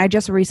I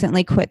just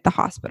recently quit the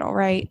hospital,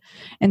 right?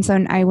 And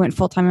so I went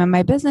full-time in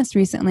my business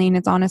recently, and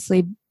it's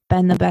honestly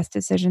been the best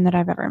decision that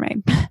I've ever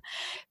made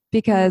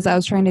because I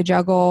was trying to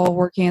juggle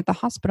working at the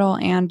hospital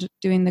and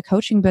doing the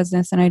coaching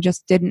business, and I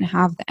just didn't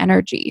have the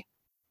energy,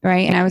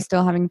 right? And I was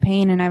still having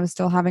pain, and I was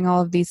still having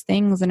all of these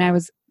things, and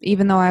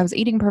even though I was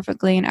eating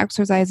perfectly and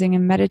exercising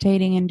and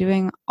meditating and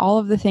doing all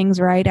of the things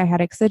right, I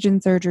had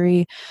excision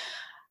surgery,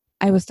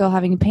 I was still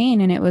having pain,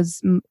 and it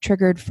was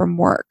triggered from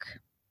work.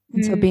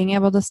 And so being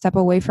able to step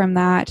away from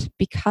that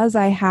because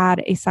I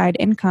had a side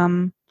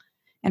income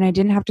and I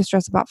didn't have to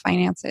stress about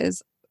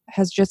finances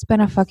has just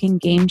been a fucking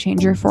game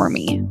changer for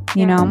me,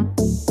 you know?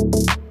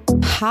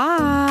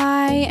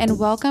 Hi, and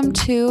welcome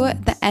to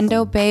the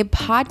Endo Babe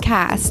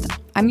podcast.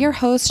 I'm your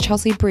host,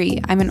 Chelsea Bree.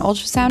 I'm an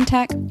ultrasound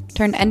tech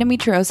turned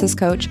endometriosis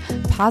coach,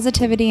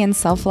 positivity and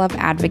self-love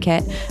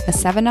advocate, a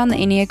 7 on the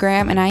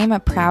Enneagram, and I am a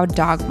proud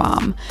dog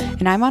mom.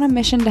 And I'm on a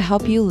mission to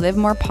help you live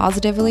more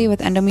positively with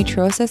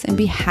endometriosis and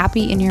be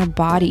happy in your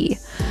body.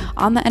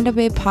 On the Endo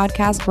Babe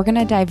podcast, we're going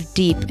to dive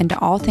deep into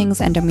all things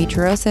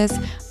endometriosis,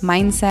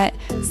 mindset,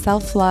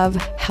 self-love,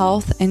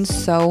 health, and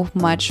so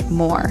much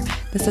more.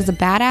 This is a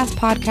badass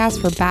podcast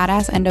for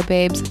badass endo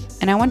babes,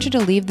 and I want you to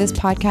leave this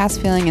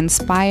podcast feeling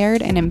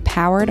inspired and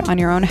empowered on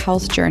your own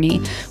health journey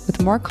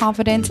with more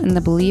confidence in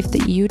the belief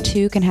that you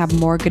too can have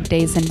more good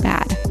days than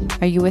bad.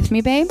 Are you with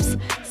me, babes?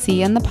 See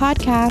you in the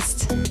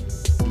podcast.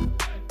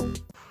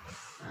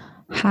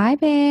 Hi,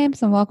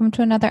 babes, and welcome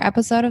to another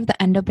episode of the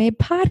Endo Babe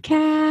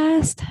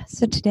podcast.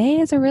 So today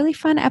is a really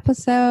fun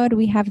episode.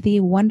 We have the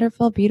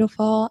wonderful,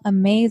 beautiful,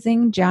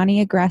 amazing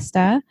Jonnie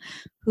Agresta,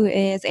 who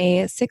is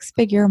a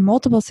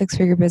multiple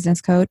six-figure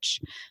business coach,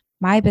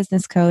 my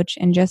business coach,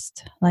 and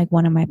just like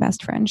one of my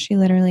best friends. She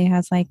literally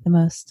has like the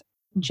most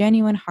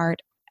genuine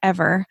heart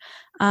ever.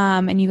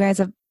 And you guys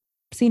have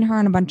seen her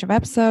on a bunch of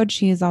episodes.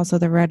 She is also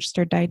the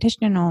registered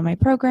dietitian in all of my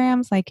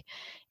programs. Like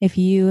if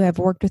you have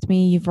worked with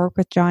me, you've worked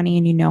with Jonnie,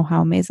 and you know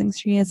how amazing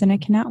she is. And I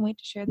cannot wait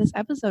to share this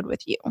episode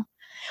with you.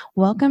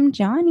 Welcome,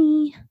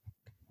 Jonnie.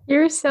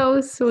 You're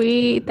so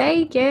sweet.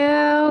 Thank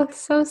you.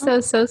 So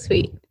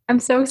sweet. I'm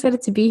so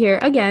excited to be here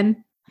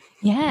again.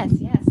 Yes.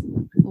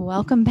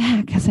 Welcome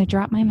back as I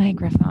drop my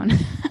microphone.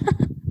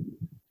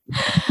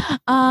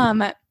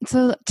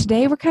 So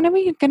today we're kind of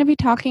going to be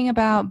talking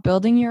about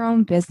building your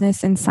own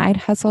business and side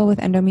hustle with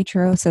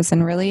endometriosis,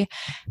 and really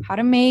how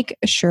to make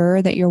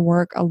sure that your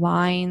work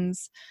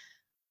aligns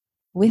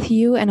with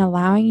you and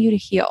allowing you to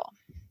heal.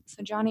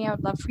 So Jonnie, I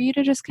would love for you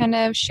to just kind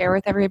of share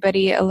with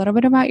everybody a little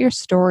bit about your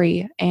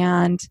story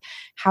and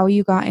how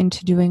you got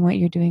into doing what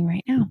you're doing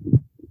right now.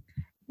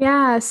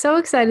 Yeah, so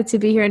excited to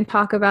be here and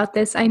talk about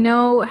this. I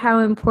know how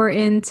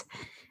important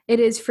it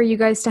is for you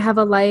guys to have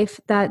a life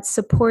that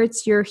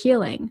supports your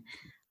healing.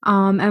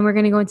 And we're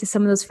going to go into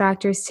some of those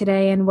factors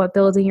today and what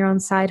building your own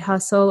side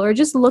hustle or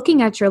just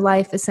looking at your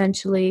life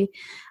essentially,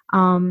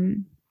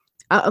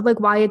 like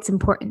why it's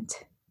important.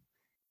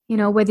 You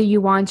know, whether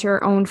you want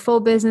your own full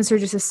business or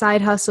just a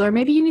side hustle, or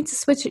maybe you need to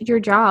switch your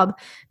job,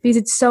 because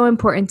it's so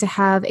important to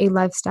have a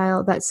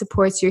lifestyle that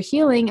supports your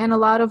healing. And a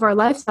lot of our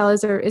lifestyle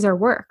is our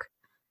work,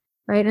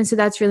 right? And so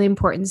that's really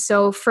important.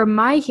 So for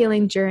my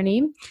healing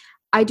journey,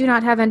 I do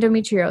not have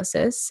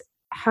endometriosis.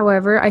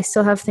 However, I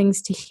still have things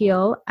to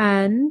heal.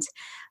 And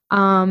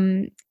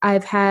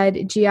I've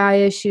had GI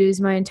issues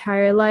my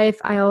entire life.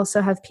 I also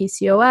have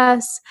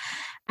PCOS.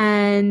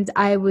 And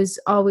I was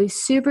always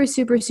super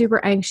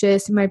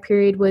anxious. My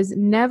period was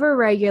never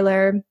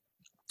regular.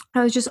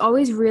 I was just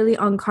always really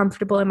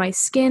uncomfortable in my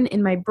skin,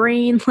 in my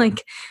brain,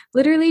 like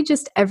literally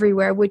just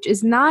everywhere, which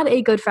is not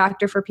a good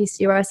factor for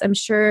PCOS. I'm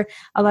sure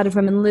a lot of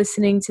women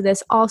listening to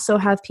this also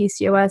have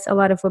PCOS. A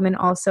lot of women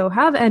also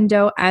have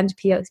endo and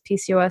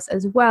PCOS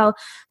as well.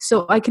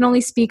 So I can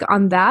only speak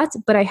on that,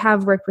 but I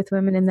have worked with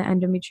women in the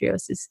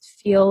endometriosis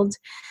field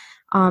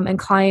and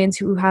clients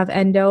who have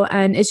endo.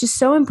 And it's just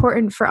so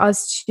important for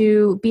us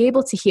to be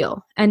able to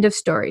heal. End of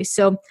story.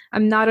 So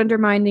I'm not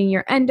undermining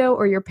your endo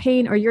or your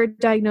pain or your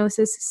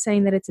diagnosis,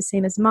 saying that it's the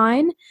same as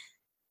mine.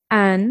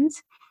 And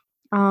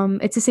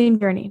it's the same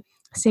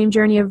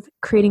journey of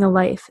creating a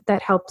life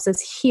that helps us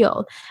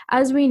heal.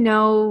 As we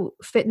know,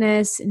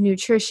 fitness,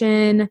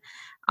 nutrition,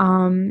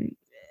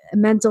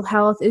 mental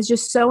health is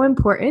just so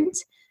important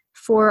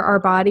for our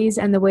bodies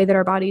and the way that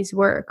our bodies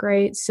work,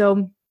 right?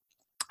 So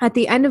at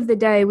the end of the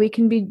day, we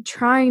can be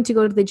trying to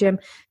go to the gym,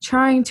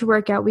 trying to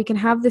work out. We can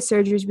have the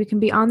surgeries. We can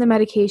be on the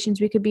medications.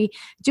 We could be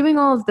doing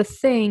all of the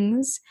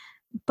things.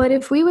 But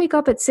if we wake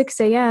up at 6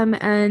 a.m.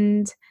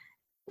 and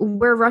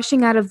we're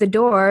rushing out of the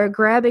door,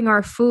 grabbing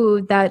our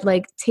food that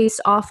like tastes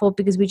awful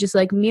because we just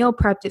like meal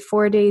prepped it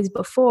 4 days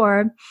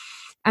before,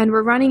 and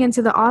we're running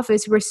into the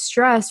office, we're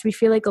stressed, we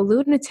feel like a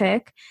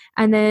lunatic,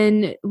 and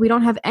then we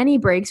don't have any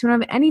breaks, we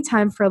don't have any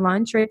time for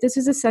lunch, right? This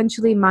is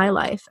essentially my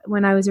life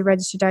when I was a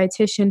registered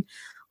dietitian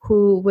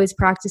who was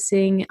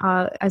practicing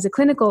as a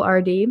clinical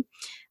RD.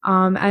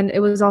 And it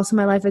was also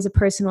my life as a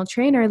personal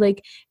trainer.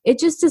 Like, it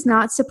just does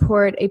not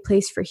support a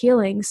place for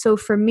healing. So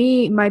for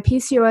me, my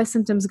PCOS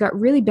symptoms got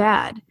really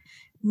bad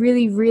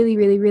really, really,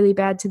 really, really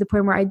bad, to the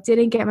point where I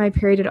didn't get my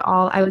period at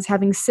all. I was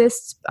having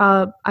cysts.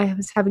 I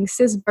was having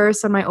cyst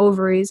bursts on my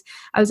ovaries.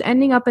 I was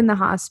ending up in the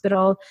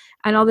hospital,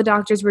 and all the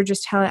doctors were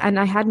just telling, and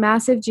I had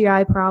massive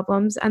GI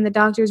problems, and the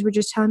doctors were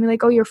just telling me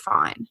like, "Oh, you're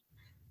fine.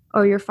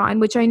 Oh, you're fine,"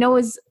 which I know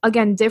is,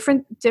 again,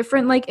 different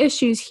like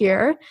issues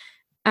here,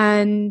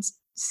 and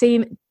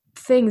same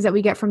things that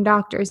we get from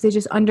doctors. They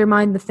just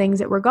undermine the things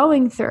that we're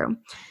going through.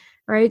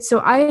 Right. So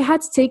I had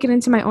to take it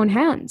into my own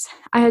hands.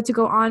 I had to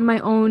go on my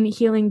own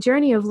healing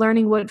journey of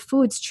learning what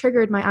foods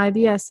triggered my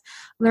IBS,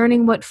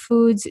 learning what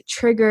foods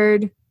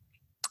triggered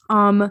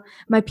my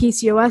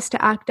PCOS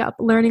to act up,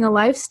 learning a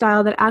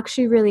lifestyle that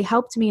actually really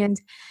helped me.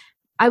 And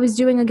I was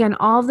doing, again,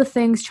 all of the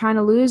things, trying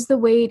to lose the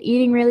weight,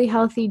 eating really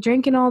healthy,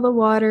 drinking all the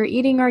water,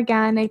 eating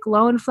organic,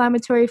 low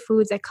inflammatory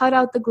foods. I cut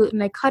out the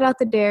gluten, I cut out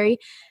the dairy.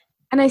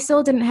 And I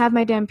still didn't have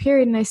my damn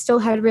period, and I still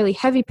had really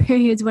heavy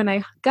periods when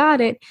I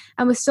got it,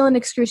 and was still in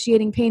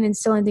excruciating pain and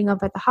still ending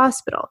up at the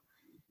hospital.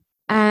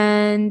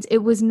 And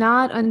it was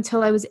not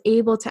until I was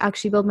able to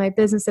actually build my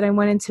business, that I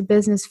went into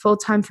business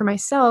full-time for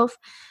myself,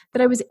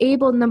 that I was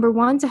able, number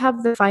one, to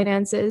have the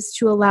finances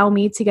to allow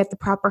me to get the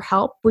proper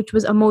help, which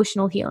was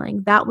emotional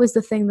healing. That was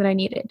the thing that I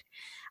needed.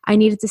 I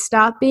needed to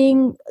stop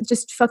being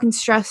just fucking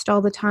stressed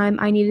all the time.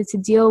 I needed to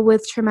deal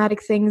with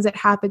traumatic things that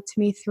happened to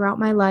me throughout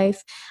my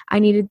life. I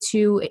needed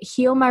to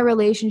heal my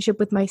relationship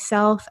with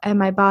myself and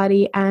my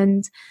body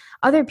and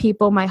other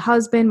people, my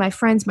husband, my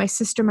friends, my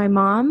sister, my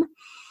mom,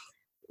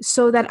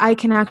 so that I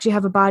can actually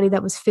have a body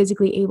that was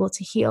physically able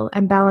to heal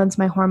and balance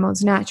my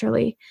hormones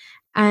naturally.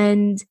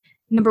 And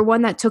number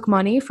one, that took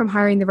money from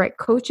hiring the right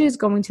coaches,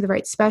 going to the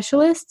right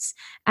specialists,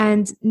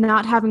 and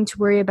not having to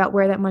worry about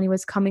where that money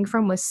was coming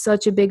from was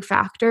such a big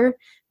factor.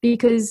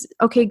 Because,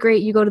 okay,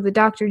 great, you go to the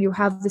doctor, you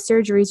have the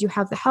surgeries, you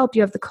have the help,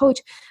 you have the coach.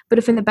 But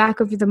if in the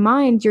back of the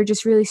mind, you're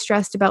just really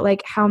stressed about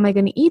like, how am I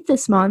going to eat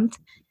this month?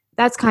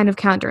 That's kind of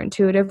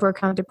counterintuitive or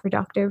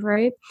counterproductive,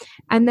 right?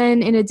 And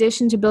then in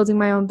addition to building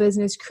my own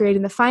business,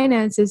 creating the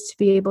finances to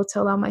be able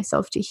to allow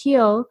myself to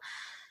heal,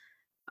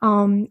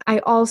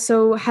 I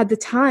also had the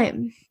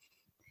time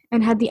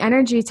and had the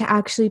energy to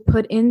actually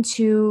put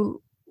into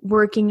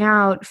working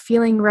out,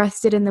 feeling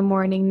rested in the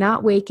morning,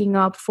 not waking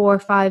up 4,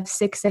 5,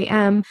 6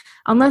 a.m.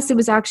 unless it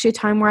was actually a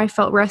time where I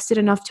felt rested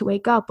enough to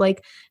wake up.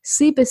 Like,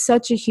 sleep is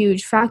such a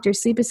huge factor.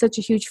 Sleep is such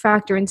a huge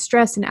factor in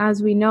stress. And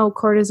as we know,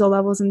 cortisol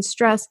levels in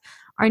stress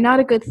are not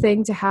a good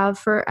thing to have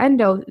for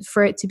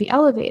for it to be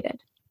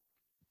elevated.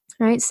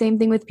 Right? Same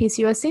thing with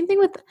PCOS, same thing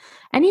with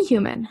any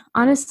human.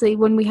 Honestly,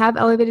 when we have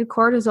elevated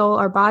cortisol,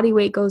 our body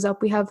weight goes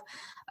up. We have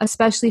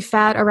especially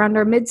fat around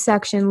our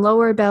midsection,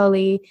 lower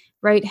belly,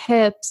 right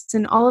hips,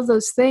 and all of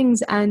those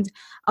things. And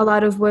a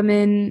lot of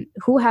women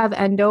who have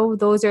endo,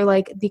 those are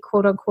like the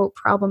quote unquote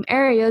problem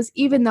areas,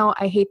 even though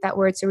I hate that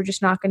word, so we're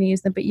just not going to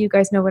use them, but you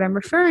guys know what I'm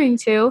referring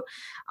to.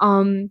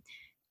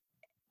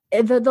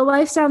 The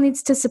lifestyle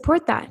needs to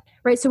support that,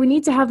 right? So we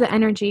need to have the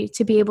energy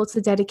to be able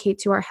to dedicate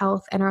to our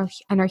health and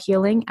our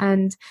healing.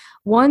 And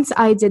once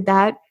I did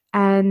that,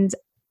 and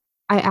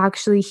I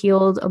actually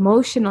healed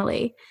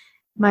emotionally,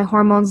 my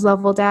hormones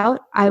leveled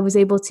out. I was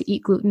able to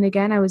eat gluten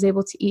again. I was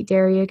able to eat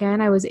dairy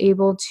again. I was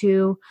able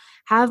to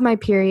have my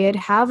period,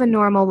 have a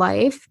normal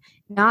life,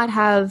 not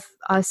have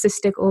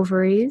cystic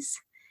ovaries,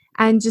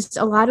 and just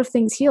a lot of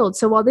things healed.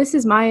 So while this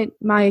is my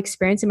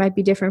experience, it might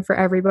be different for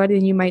everybody,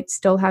 and you might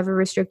still have a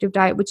restrictive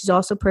diet, which is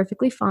also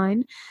perfectly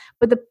fine.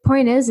 But the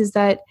point is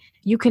that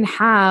you can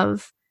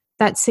have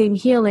that same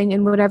healing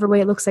in whatever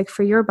way it looks like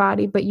for your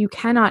body, but you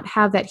cannot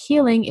have that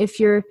healing if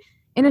you're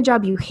in a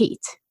job you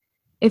hate.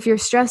 If you're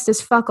stressed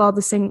as fuck all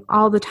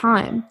the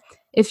time,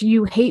 if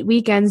you hate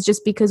weekends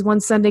just because one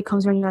Sunday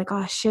comes around, you're like,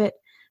 oh shit,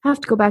 I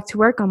have to go back to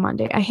work on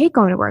Monday. I hate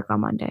going to work on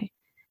Monday.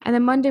 And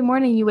then Monday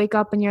morning you wake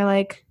up and you're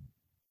like,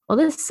 well,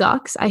 this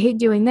sucks. I hate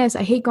doing this.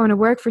 I hate going to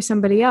work for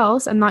somebody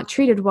else. I'm not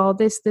treated well,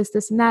 this,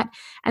 and that.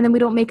 And then we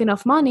don't make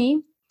enough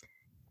money.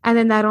 And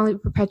then that only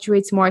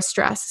perpetuates more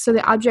stress. So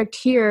the object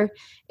here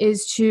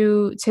is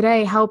to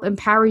today help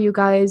empower you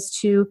guys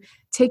to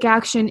take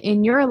action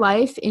in your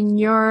life, in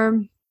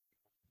your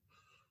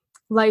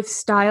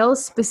lifestyle,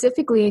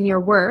 specifically in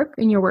your work,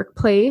 in your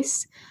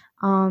workplace,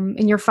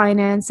 in your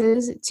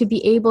finances, to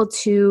be able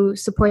to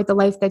support the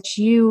life that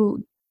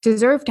you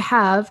deserve to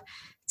have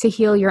to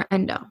heal your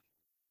endo.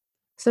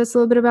 So that's a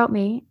little bit about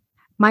me,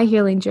 my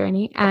healing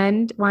journey,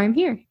 and why I'm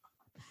here.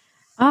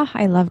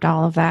 I loved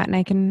all of that.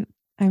 And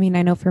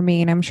I know for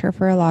me, and I'm sure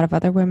for a lot of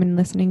other women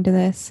listening to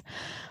this,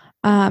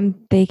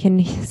 they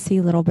can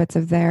see little bits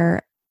of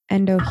their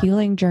endo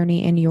healing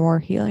journey in your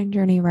healing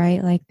journey,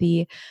 right? Like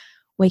the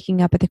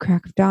waking up at the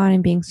crack of dawn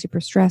and being super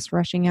stressed,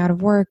 rushing out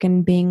of work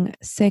and being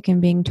sick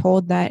and being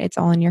told that it's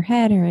all in your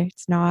head or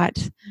it's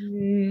not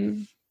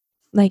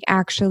like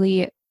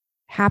actually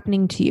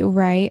happening to you,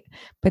 right?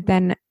 But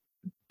then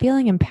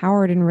feeling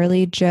empowered and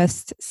really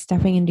just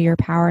stepping into your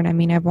power.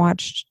 And I've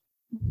watched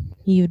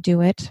you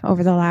do it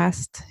over the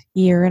last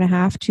year and a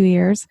half, 2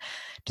 years,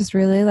 just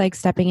really like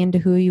stepping into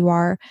who you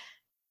are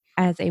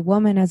as a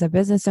woman, as a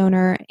business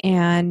owner,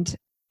 and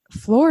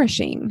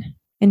flourishing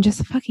and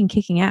just fucking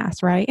kicking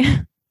ass, right?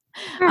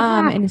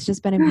 And it's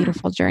just been a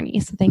beautiful journey.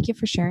 So thank you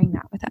for sharing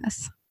that with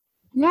us.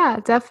 Yeah,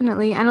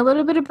 definitely. And a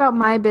little bit about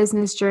my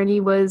business journey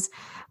was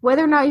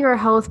whether or not you're a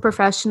health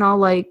professional,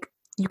 like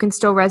you can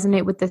still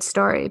resonate with this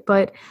story.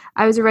 But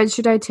I was a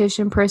registered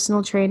dietitian,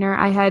 personal trainer.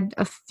 I had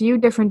a few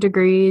different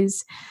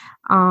degrees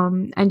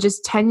and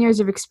just 10 years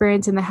of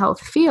experience in the health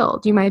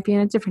field. You might be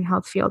in a different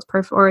health field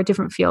or a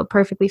different field,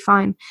 perfectly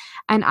fine.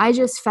 And I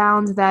just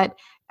found that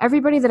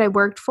everybody that I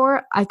worked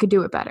for, I could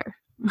do it better.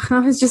 I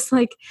was just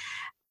like,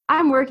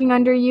 I'm working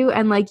under you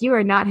and like you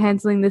are not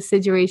handling this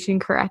situation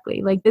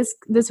correctly. Like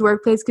this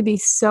workplace could be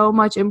so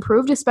much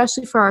improved,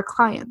 especially for our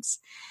clients.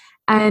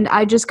 And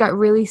I just got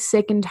really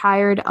sick and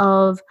tired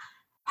of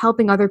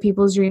helping other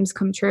people's dreams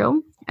come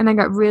true. And I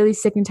got really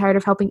sick and tired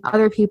of helping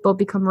other people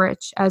become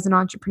rich as an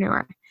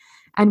entrepreneur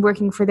and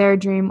working for their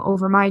dream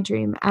over my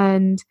dream.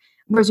 And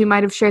whereas we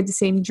might have shared the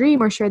same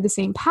dream or shared the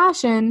same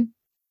passion,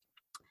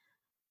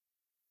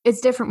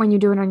 it's different when you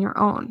do it on your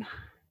own.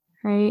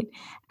 Right?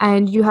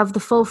 And you have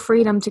the full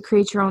freedom to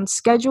create your own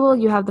schedule.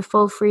 You have the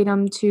full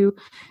freedom to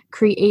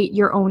create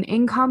your own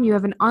income. You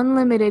have an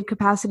unlimited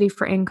capacity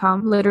for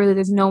income. Literally,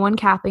 there's no one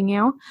capping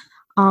you.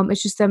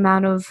 It's just the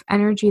amount of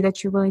energy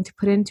that you're willing to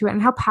put into it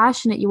and how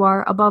passionate you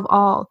are above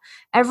all.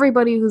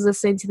 Everybody who's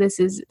listening to this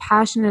is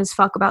passionate as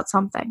fuck about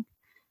something.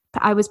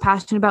 I was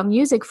passionate about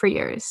music for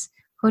years.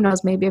 Who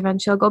knows? Maybe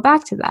eventually I'll go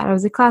back to that. I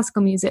was a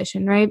classical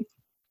musician, right?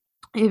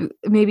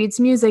 Maybe it's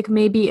music,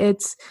 maybe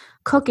it's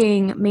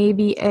cooking,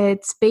 maybe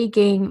it's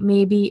baking,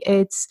 maybe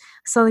it's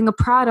selling a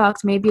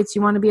product, maybe it's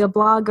you want to be a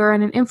blogger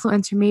and an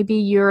influencer, maybe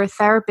you're a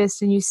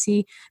therapist and you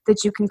see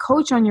that you can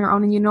coach on your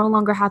own and you no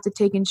longer have to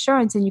take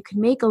insurance and you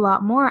can make a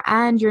lot more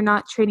and you're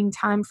not trading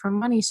time for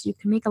money, so you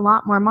can make a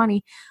lot more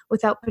money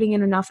without putting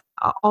in enough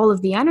all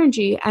of the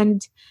energy.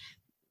 And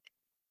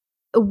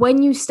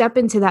when you step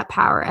into that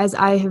power, as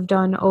I have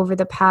done over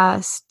the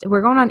past,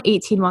 we're going on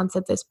 18 months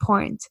at this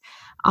point,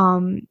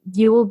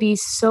 you will be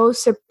so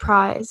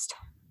surprised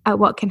at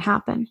what can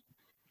happen,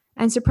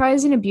 and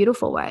surprised in a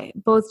beautiful way.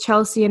 Both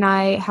Chelsea and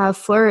I have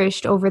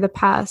flourished over the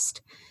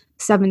past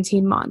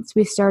 17 months.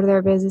 We started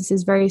our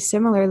businesses very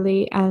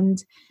similarly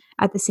and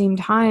at the same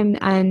time,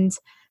 and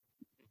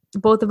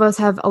both of us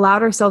have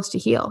allowed ourselves to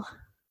heal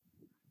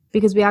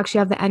because we actually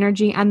have the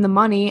energy and the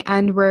money,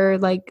 and we're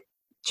like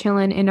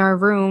chilling in our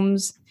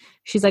rooms.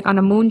 She's like on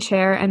a moon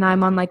chair and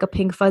I'm on like a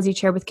pink fuzzy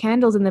chair with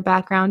candles in the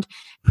background,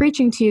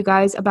 preaching to you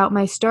guys about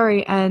my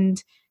story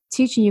and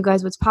teaching you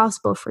guys what's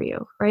possible for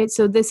you, right?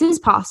 So this is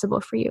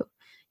possible for you.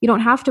 You don't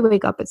have to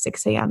wake up at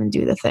 6 a.m. and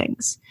do the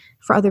things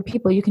for other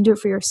people. You can do it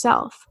for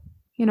yourself,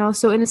 you know?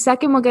 So in a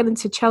second, we'll get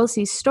into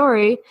Chelsea's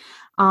story.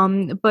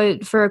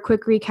 But for a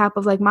quick recap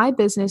of like my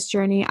business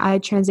journey, I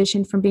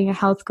transitioned from being a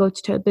health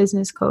coach to a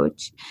business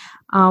coach.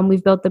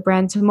 We've built the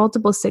brand to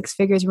multiple six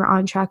figures. We're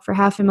on track for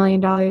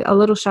 $500,000, a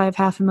little shy of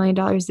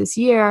 $500,000 this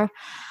year.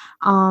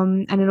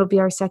 And it'll be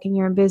our second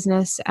year in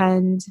business.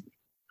 And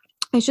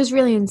it's just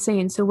really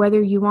insane. So whether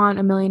you want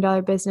 $1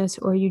 million business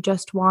or you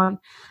just want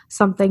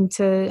something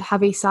to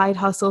have a side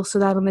hustle so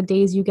that on the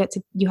days you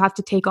have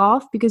to take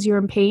off because you're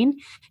in pain,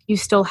 you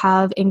still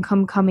have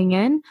income coming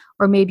in,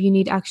 or maybe you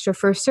need extra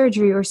for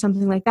surgery or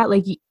something like that.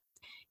 Like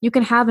you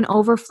can have an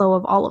overflow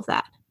of all of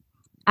that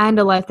and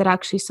a life that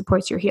actually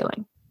supports your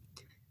healing.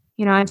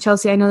 You know, and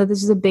Chelsea, I know that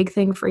this is a big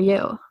thing for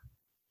you.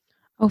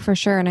 Oh, for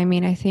sure. And I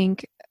mean, I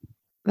think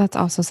that's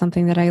also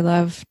something that I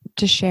love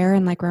to share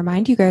and like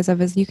remind you guys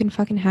of is you can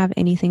fucking have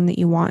anything that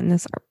you want in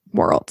this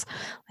world.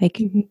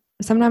 Like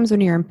sometimes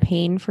when you're in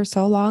pain for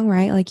so long,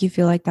 right? Like you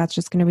feel like that's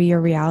just going to be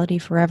your reality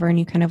forever and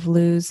you kind of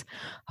lose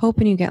hope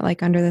and you get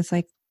like under this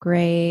like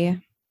gray,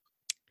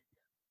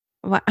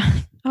 what?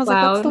 I was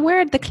like, what's the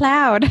word? The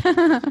cloud,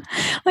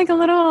 like a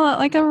little,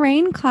 like a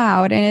rain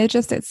cloud. And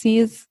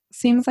it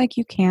seems like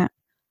you can't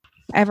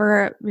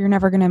ever, you're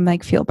never going to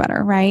like feel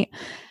better. Right.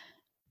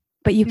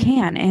 But you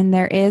can, and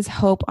there is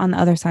hope on the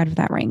other side of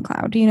that rain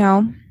cloud, you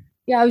know?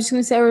 Yeah, I was just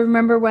going to say, I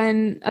remember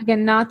when,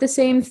 again, not the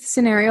same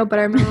scenario, but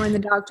I remember when the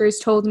doctors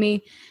told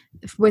me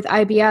with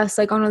IBS,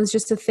 like, oh no, it's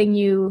just a thing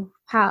you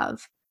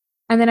have.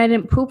 And then I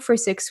didn't poop for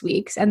 6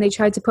 weeks, and they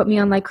tried to put me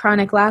on like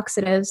chronic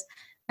laxatives.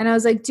 And I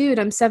was like, dude,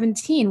 I'm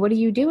 17. What are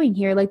you doing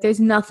here? Like,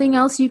 there's nothing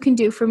else you can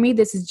do for me.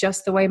 This is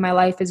just the way my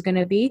life is going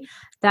to be.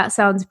 That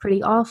sounds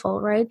pretty awful,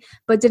 right?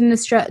 But didn't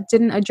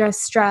address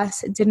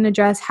stress, didn't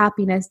address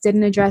happiness,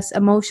 didn't address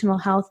emotional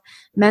health,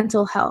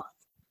 mental health,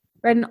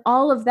 right? And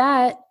all of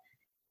that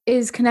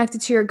is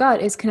connected to your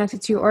gut, is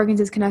connected to your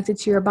organs, is connected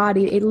to your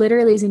body. It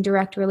literally is in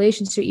direct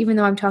relation. So even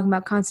though I'm talking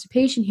about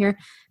constipation here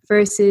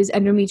versus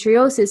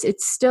endometriosis,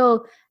 it's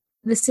still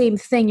the same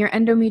thing. Your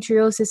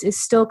endometriosis is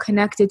still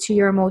connected to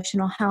your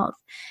emotional health.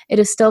 It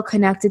is still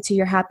connected to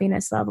your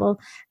happiness level,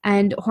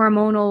 and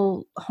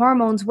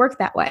hormones work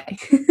that way.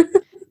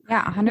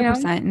 Yeah, 100%. You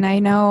know? And I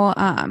know,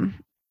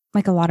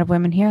 like a lot of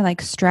women here,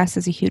 like stress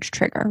is a huge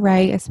trigger,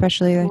 right?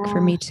 Especially like for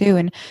me too.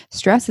 And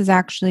stress is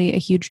actually a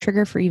huge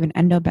trigger for even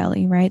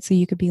endobelly, right? So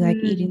you could be like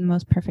eating the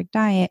most perfect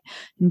diet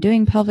and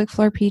doing pelvic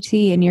floor PT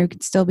and you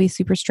could still be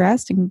super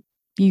stressed and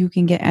you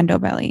can get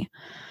endobelly.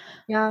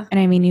 Yeah. And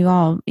I mean, you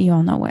all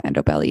know what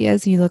endobelly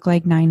is. You look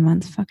like 9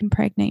 months fucking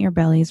pregnant. Your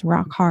belly's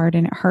rock hard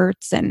and it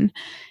hurts and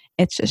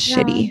it's just Yeah.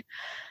 shitty.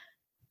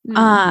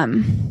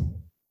 Mm.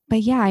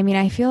 But yeah, I mean,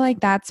 I feel like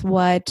that's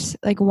what,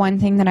 like, one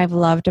thing that I've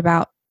loved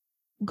about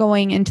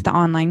going into the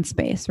online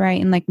space,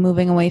 right? And like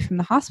moving away from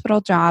the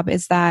hospital job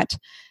is that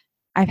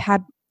I've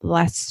had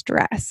less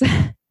stress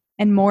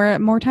and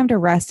more time to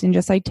rest and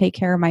just like take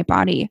care of my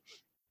body.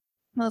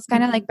 Well, let's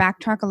kind of like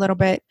backtrack a little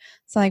bit.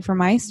 So like for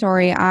my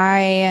story,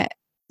 I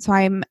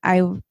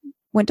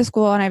went to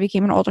school and I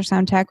became an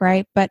ultrasound tech,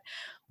 right? But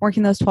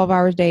working those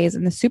 12-hour days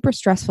in the super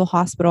stressful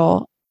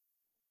hospital,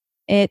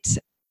 it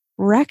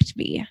wrecked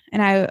me.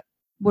 And I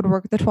would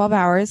work the 12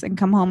 hours and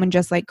come home and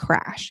just like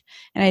crash.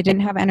 And I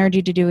didn't have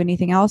energy to do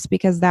anything else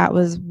because that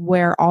was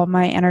where all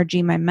my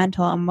energy, my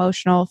mental,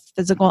 emotional,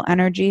 physical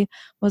energy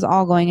was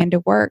all going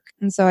into work.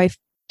 And so I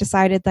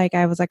decided, like,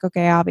 I was like,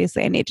 okay,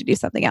 obviously I need to do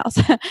something else.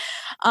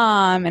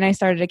 And I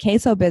started a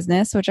queso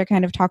business, which I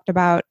kind of talked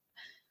about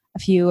a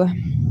few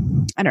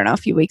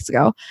weeks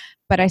ago.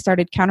 But I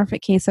started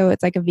Counterfeit Queso.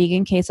 It's like a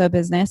vegan queso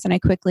business. And I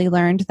quickly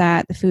learned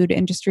that the food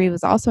industry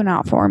was also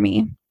not for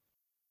me.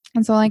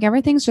 And so like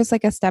everything's just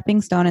like a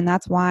stepping stone. And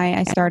that's why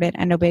I started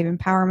EndoBabe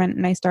Empowerment,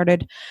 and I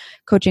started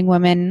coaching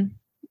women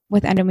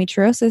with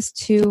endometriosis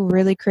to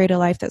really create a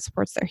life that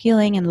supports their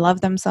healing and love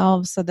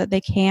themselves so that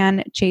they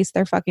can chase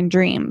their fucking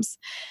dreams.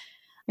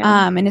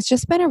 Yeah. And it's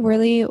just been a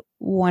really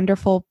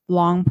wonderful,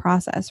 long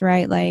process,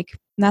 right? Like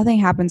nothing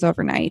happens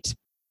overnight.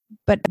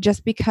 But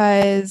just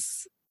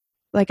because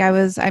like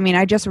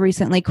I just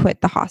recently quit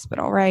the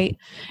hospital, right?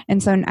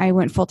 And so I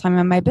went full time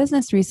on my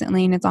business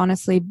recently, and it's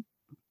honestly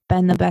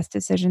been the best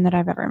decision that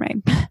I've ever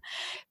made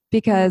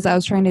because I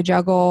was trying to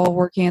juggle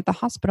working at the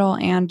hospital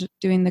and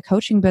doing the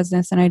coaching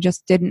business, and I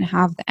just didn't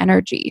have the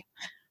energy,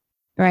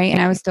 right?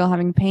 And I was still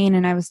having pain,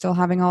 and I was still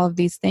having all of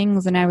these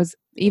things, and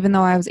even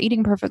though I was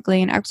eating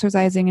perfectly and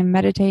exercising and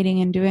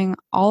meditating and doing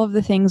all of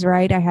the things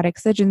right, I had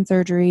excision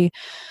surgery,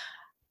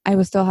 I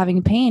was still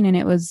having pain, and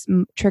it was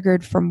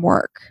triggered from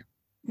work.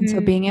 And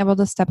so being able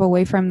to step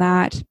away from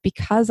that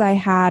because I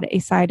had a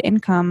side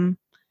income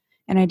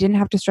and I didn't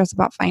have to stress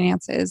about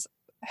finances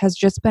has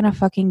just been a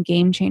fucking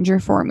game changer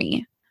for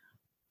me.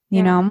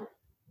 You know?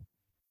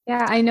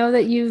 Yeah, I know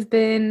that you've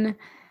been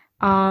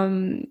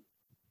like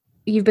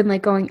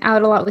going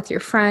out a lot with your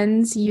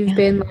friends. You've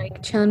been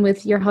like chilling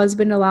with your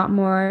husband a lot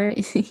more.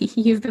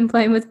 You've been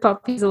playing with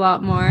puppies a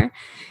lot more.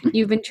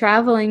 You've been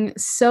traveling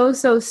so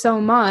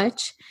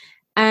much.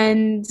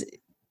 And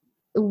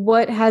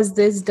what has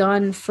this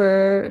done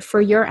for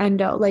your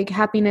endo? Like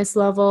happiness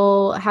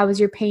level, how has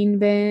your pain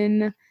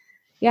been?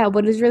 Yeah,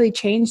 what has really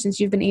changed since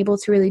you've been able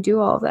to really do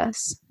all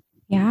this?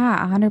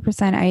 Yeah,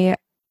 100%.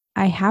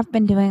 I have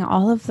been doing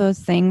all of those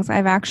things.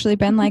 I've actually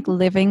been like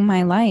living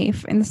my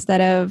life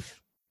instead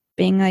of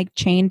being like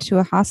chained to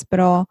a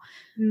hospital,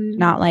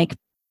 not like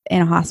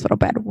in a hospital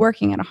bed,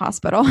 working in a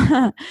hospital,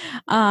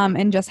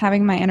 and just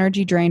having my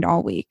energy drained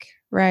all week,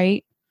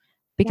 right?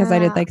 Because I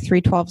did Yeah. like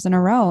 3 12s in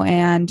a row,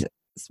 and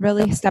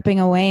really stepping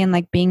away and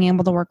like being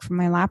able to work from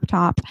my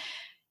laptop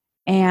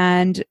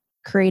and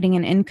creating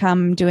an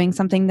income, doing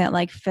something that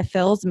like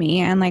fulfills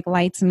me and like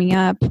lights me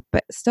up,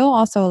 but still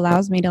also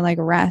allows me to like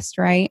rest,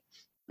 right?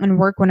 And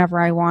work whenever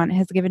I want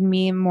has given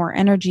me more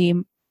energy,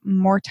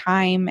 more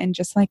time, and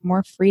just like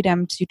more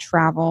freedom to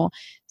travel,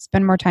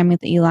 spend more time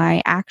with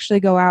Eli,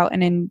 actually go out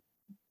and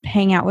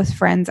hang out with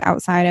friends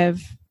outside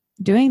of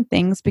doing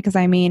things. Because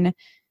I mean,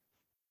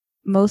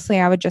 mostly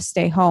I would just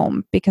stay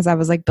home because I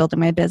was like building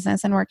my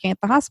business and working at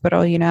the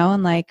hospital,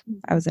 and like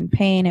I was in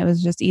pain. It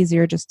was just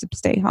easier just to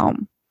stay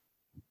home.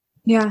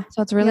 Yeah.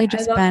 So it's Yeah, really I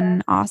just love that.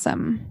 been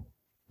awesome.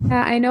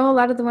 Yeah, I know a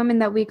lot of the women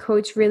that we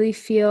coach really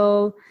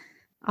feel,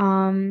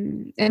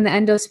 in the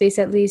endo space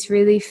at least,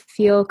 really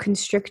feel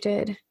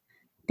constricted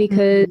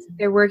because Mhm.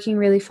 they're working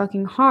really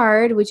fucking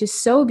hard, which is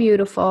so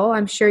beautiful.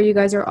 I'm sure you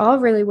guys are all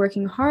really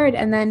working hard.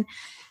 And then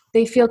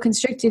they feel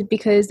constricted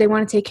because they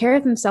want to take care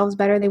of themselves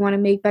better. They want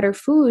to make better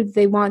food.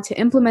 They want to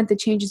implement the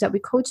changes that we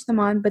coach them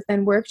on, but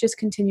then work just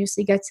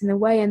continuously gets in the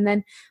way. And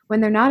then when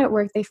they're not at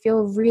work, they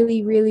feel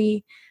really,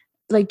 really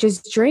like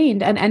just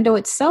drained. And endo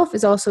itself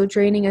is also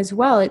draining as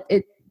well.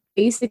 It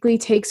basically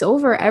takes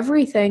over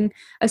everything,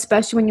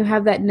 especially when you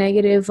have that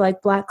negative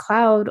like black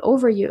cloud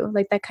over you,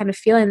 like that kind of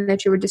feeling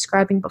that you were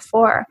describing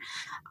before.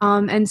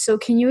 And so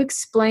can you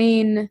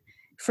explain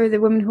for the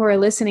women who are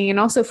listening, and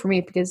also for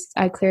me because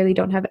I clearly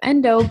don't have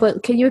endo,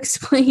 but can you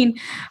explain,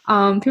 people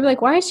are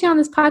like, why is she on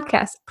this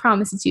podcast? I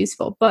promise it's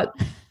useful, but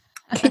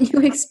can you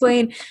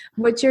explain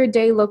what your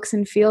day looks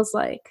and feels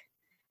like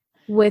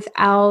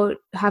without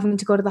having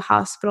to go to the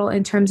hospital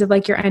in terms of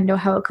like your endo,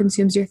 how it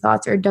consumes your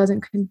thoughts or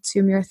doesn't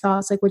consume your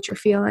thoughts, like what you're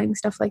feeling,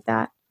 stuff like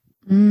that?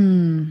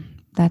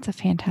 That's a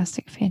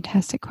fantastic,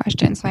 fantastic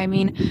question. So, I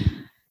mean,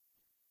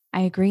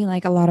 I agree.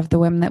 Like a lot of the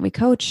women that we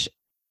coach,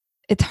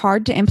 it's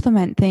hard to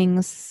implement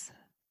things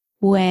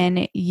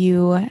when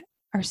you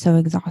are so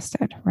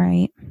exhausted,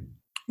 right?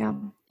 Yeah.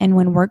 And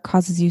when work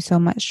causes you so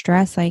much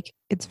stress, like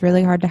it's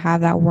really hard to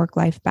have that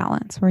work-life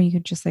balance where you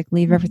could just like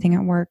leave everything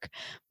at work.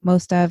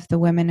 Most of the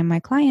women in my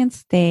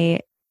clients,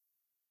 they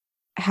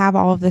have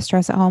all of the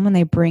stress at home and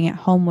they bring it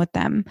home with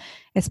them,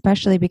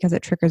 especially because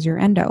it triggers your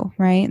endo,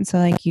 right? And so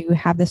like you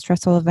have this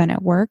stressful event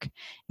at work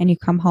and you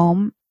come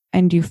home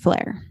and you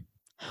flare,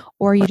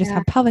 or you just Yeah.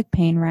 have pelvic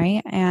pain,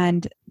 right?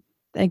 And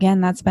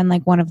again, that's been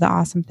like one of the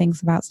awesome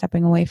things about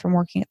stepping away from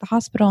working at the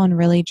hospital and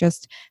really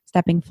just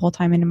stepping full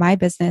time into my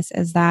business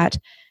is that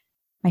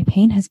my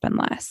pain has been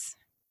less,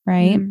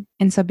 right? Mm.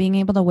 And so being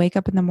able to wake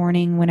up in the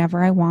morning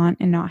whenever I want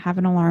and not have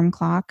an alarm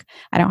clock,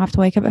 I don't have to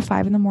wake up at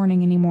 5 in the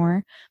morning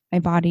anymore. My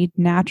body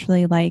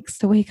naturally likes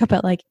to wake up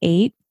at like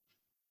 8,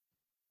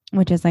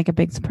 which is like a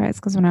big surprise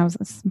because when I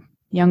was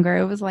younger,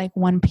 it was like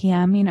 1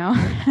 p.m.,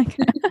 I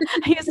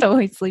used to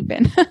always sleep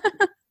in.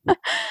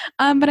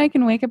 But I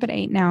can wake up at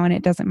 8 now and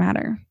it doesn't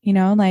matter,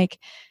 like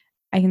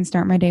I can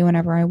start my day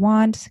whenever I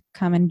want,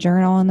 come and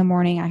journal in the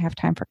morning. I have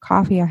time for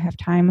coffee. I have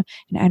time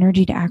and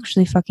energy to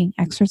actually fucking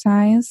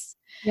exercise.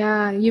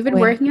 Yeah, you've been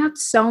working out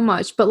so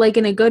much, but like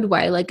in a good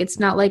way. Like it's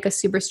not like a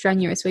super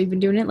strenuous way. You've been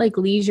doing it like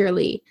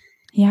leisurely.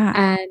 Yeah.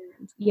 And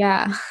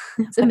yeah,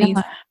 it's But no,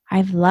 amazing.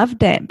 I've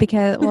loved it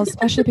because, well,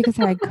 especially because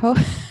I had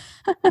COVID.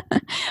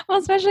 Well,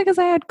 especially because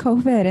I had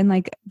COVID and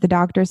like the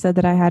doctor said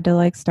that I had to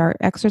like start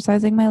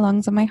exercising my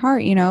lungs and my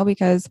heart,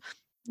 because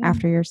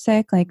after you're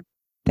sick, like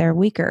they're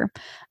weaker.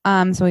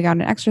 So we got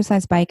an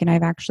exercise bike and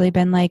I've actually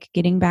been like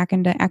getting back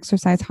into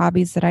exercise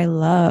hobbies that I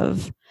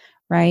love,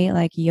 right?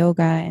 Like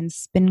yoga and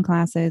spin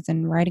classes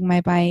and riding my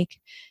bike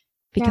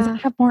because I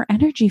have more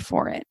energy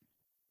for it,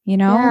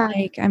 Yeah.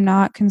 like I'm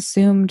not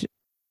consumed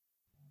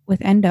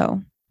with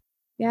endo.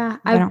 Yeah.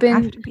 I don't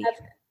have to be.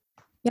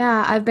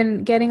 I've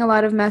been getting a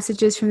lot of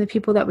messages from the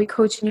people that we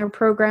coach in your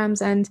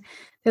programs, and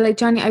they're like,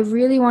 Jonnie, I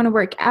really want to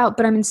work out,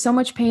 but I'm in so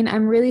much pain.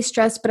 I'm really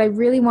stressed, but I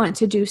really want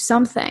to do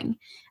something.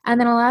 And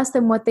then I'll ask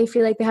them what they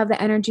feel like they have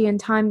the energy and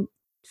time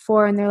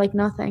for, and they're like,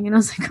 nothing. And I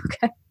was like,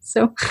 okay,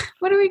 so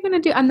what are we going to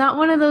do? I'm not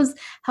one of those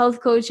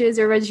health coaches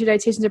or registered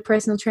dietitians or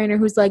personal trainer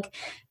who's like,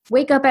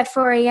 wake up at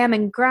 4 a.m.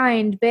 and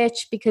grind,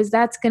 bitch, because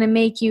that's going to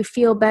make you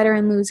feel better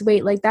and lose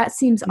weight. Like that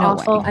seems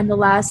awful. Way. And the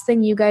last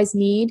thing you guys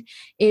need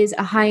is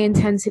a high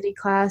intensity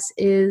class,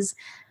 is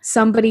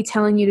somebody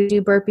telling you to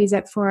do burpees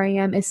at 4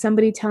 a.m., is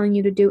somebody telling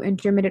you to do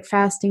intermittent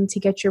fasting to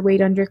get your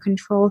weight under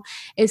control,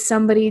 is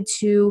somebody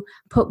to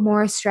put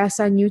more stress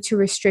on you to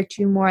restrict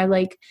you more.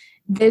 Like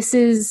this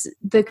is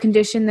the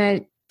condition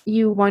that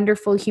you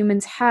wonderful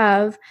humans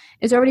have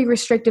is already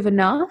restrictive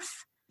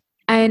enough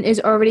and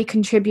is already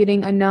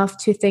contributing enough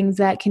to things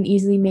that can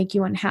easily make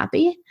you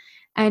unhappy.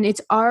 And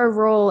it's our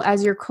role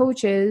as your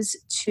coaches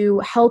to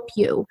help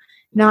you,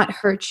 not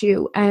hurt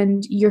you.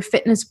 And your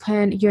fitness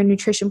plan, your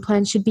nutrition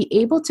plan should be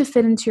able to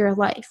fit into your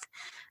life.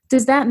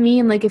 Does that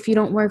mean like if you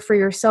don't work for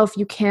yourself,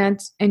 you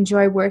can't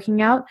enjoy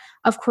working out?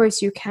 Of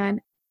course you can.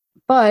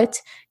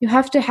 But you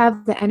have to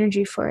have the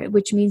energy for it,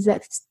 which means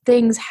that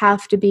things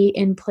have to be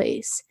in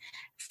place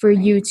for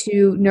you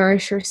to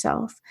nourish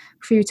yourself,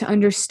 for you to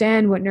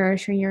understand what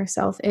nourishing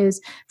yourself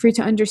is, for you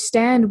to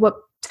understand what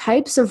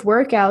types of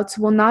workouts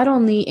will not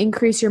only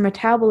increase your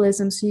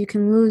metabolism so you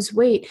can lose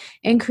weight,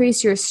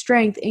 increase your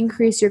strength,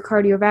 increase your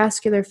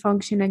cardiovascular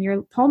function and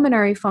your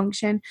pulmonary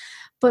function,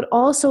 but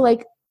also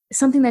like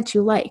something that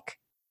you like.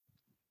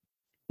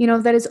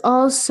 That is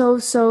all so,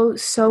 so,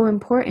 so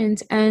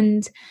important.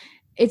 And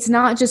it's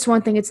not just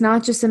one thing. It's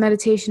not just the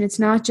meditation. It's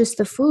not just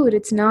the food.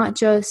 It's not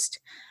just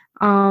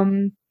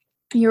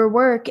your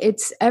work.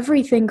 It's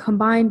everything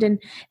combined.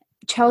 And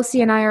Chelsea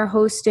and I are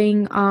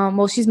hosting,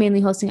 she's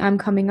mainly hosting, I'm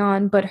coming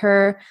on, but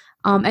her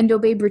Endo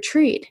Babe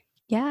retreat.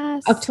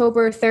 Yes.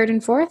 October 3rd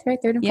and 4th, right?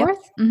 3rd and 4th?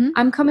 Mm-hmm.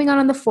 I'm coming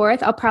on the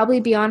 4th. I'll probably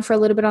be on for a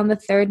little bit on the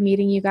 3rd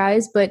meeting you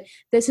guys, but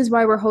this is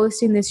why we're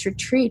hosting this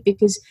retreat,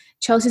 because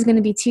Chelsea's going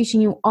to be teaching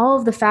you all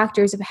of the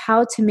factors of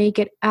how to make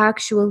it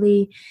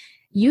actually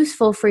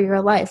useful for your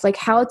life, like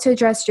how to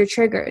address your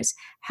triggers,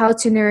 how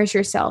to nourish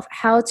yourself,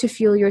 how to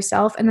fuel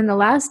yourself. And then the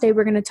last day,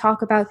 we're going to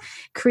talk about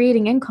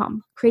creating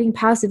income, creating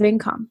passive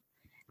income.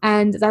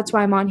 And that's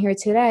why I'm on here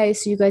today,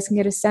 so you guys can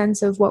get a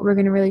sense of what we're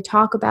going to really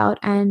talk about.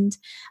 And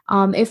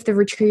if the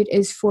retreat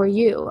is for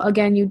you,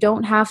 again, you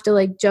don't have to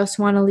like just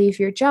want to leave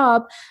your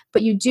job,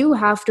 but you do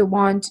have to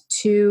want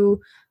to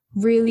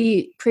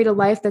really create a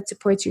life that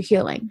supports your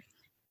healing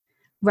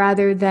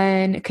rather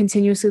than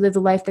continuously live the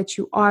life that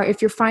you are.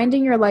 If you're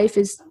finding your life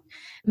is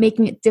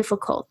making it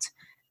difficult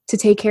to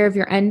take care of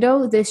your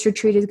endo, this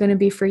retreat is going to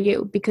be for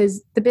you,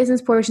 because the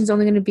business portion is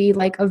only going to be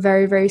like a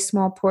very, very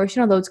small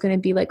portion, although it's going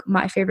to be like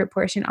my favorite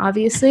portion,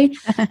 obviously.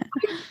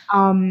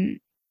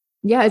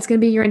 It's going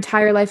to be your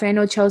entire life. And I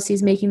know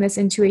Chelsea's making this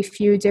into a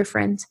few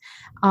different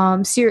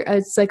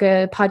it's like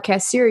a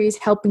podcast series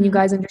helping you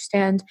guys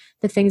understand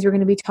the things we're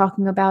going to be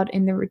talking about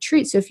in the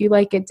retreat. So if you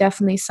like it,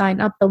 definitely sign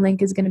up. The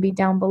link is going to be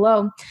down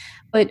below.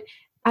 But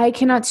I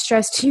cannot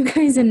stress to you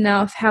guys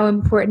enough how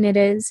important it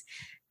is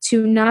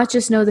to not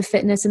just know the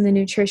fitness and the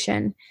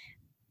nutrition,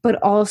 but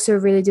also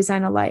really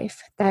design a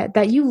life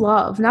that you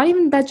love. Not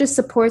even that just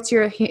supports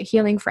your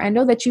healing for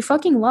endo, that you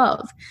fucking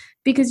love,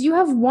 because you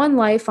have one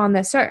life on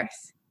this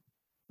earth,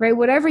 right?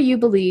 Whatever you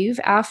believe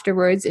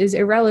afterwards is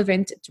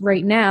irrelevant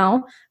right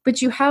now,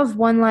 but you have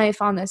one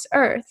life on this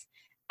earth.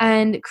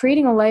 And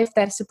creating a life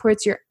that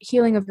supports your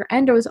healing of your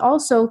endo is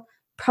also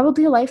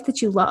probably a life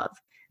that you love.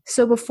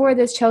 So before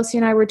this, Chelsea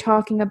and I were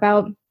talking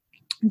about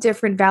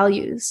different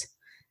values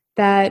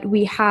that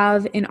we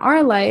have in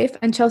our life.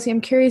 And Chelsea,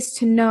 I'm curious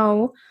to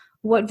know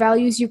what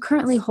values you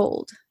currently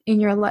hold in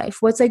your life.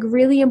 What's like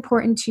really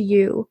important to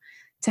you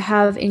to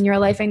have in your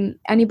life? And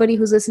anybody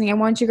who's listening, I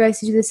want you guys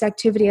to do this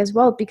activity as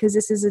well, because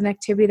this is an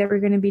activity that we're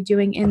going to be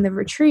doing in the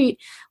retreat,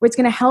 where it's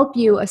going to help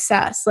you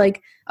assess,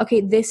 like, okay,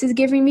 this is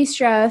giving me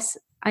stress.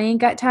 I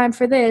ain't got time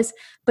for this,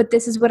 but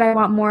this is what I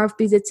want more of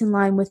because it's in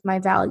line with my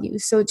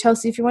values. So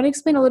Chelsea, if you want to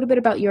explain a little bit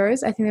about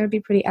yours, I think that would be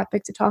pretty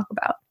epic to talk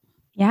about.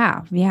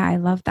 Yeah, I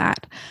love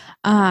that.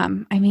 I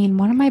mean,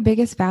 one of my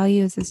biggest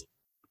values is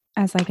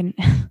as like an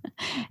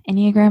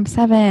Enneagram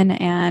 7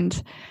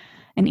 and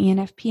an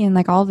ENFP and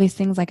like all these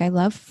things, like I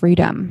love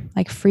freedom,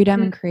 like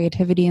freedom and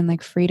creativity, and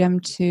like freedom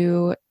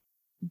to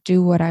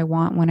do what I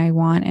want when I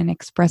want and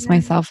express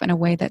myself in a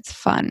way that's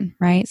fun,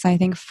 right? So I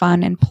think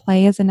fun and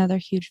play is another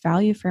huge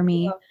value for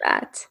me. Love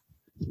that.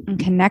 And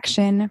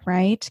connection,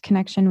 right?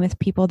 Connection with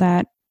people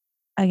that,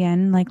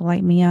 again, like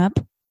light me up.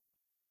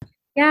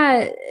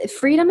 Yeah,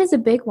 freedom is a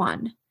big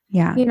one.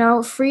 Yeah. You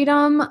know,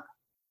 freedom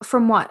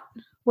from what?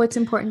 What's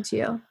important to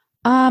you?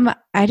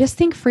 I just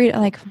think freedom,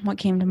 like what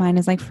came to mind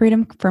is like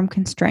freedom from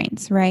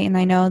constraints, right? And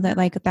I know that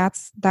like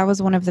that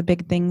was one of the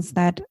big things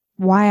that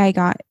why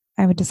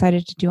I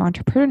decided to do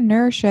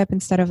entrepreneurship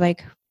instead of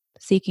like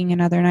seeking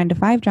another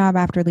 9-to-5 job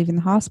after leaving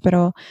the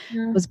hospital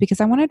was because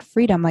I wanted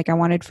freedom. Like I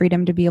wanted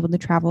freedom to be able to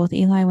travel with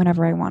Eli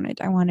whenever I wanted.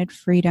 I wanted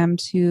freedom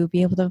to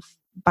be able to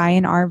buy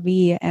an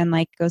RV and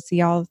like go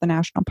see all of the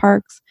national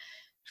parks,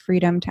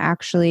 freedom to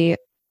actually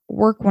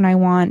work when I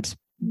want,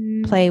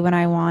 play when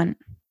I want,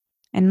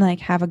 and like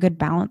have a good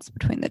balance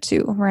between the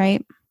two,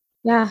 right?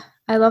 Yeah,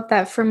 I love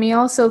that. For me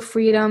also,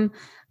 freedom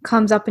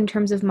comes up in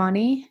terms of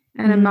money.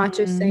 And I'm not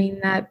just saying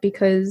that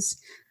because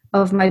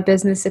of my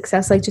business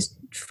success, like just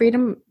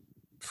freedom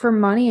for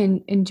money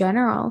in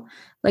general,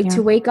 like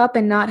to wake up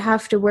and not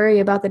have to worry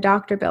about the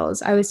doctor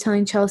bills. I was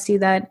telling Chelsea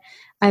that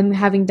I'm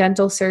having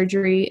dental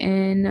surgery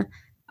in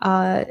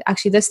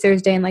actually this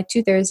Thursday and like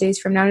 2 Thursdays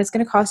from now, and it's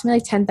going to cost me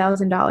like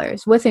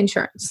 $10,000 with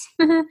insurance.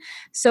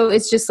 So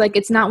it's just like,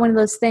 it's not one of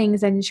those things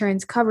that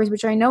insurance covers,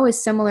 which I know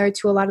is similar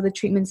to a lot of the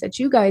treatments that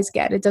you guys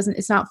get.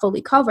 It's not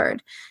fully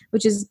covered,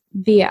 which is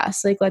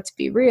BS. Like, let's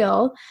be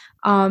real.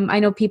 I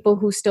know people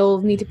who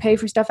still need to pay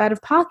for stuff out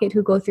of pocket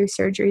who go through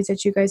surgeries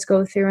that you guys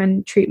go through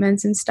and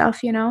treatments and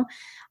stuff, you know?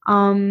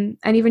 And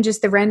even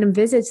just the random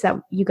visits that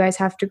you guys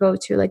have to go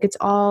to, like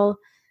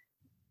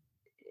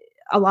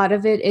a lot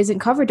of it isn't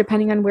covered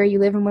depending on where you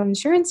live and what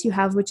insurance you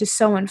have, which is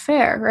so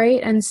unfair,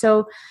 right? And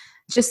so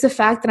just the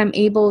fact that I'm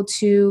able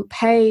to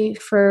pay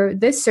for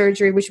this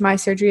surgery, which my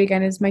surgery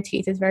again is my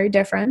teeth, is very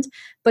different.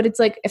 But it's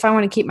like, if I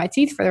want to keep my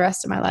teeth for the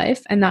rest of my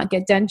life and not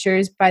get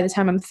dentures by the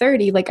time I'm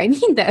 30, like I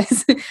need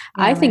this.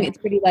 I think it's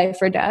pretty life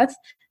or death,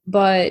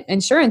 but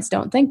insurance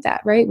don't think that,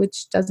 right?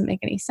 Which doesn't make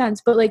any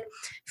sense. But like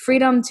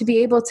freedom to be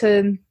able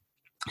to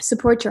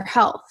support your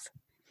health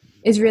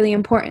is really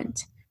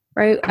important.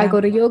 Right. I go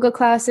to yoga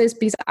classes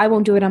because I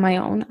won't do it on my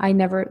own. I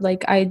never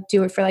I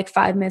do it for like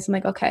 5 minutes. I'm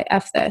like, okay,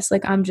 F this.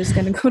 Like, I'm just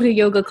going to go to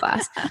yoga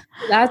class.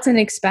 That's an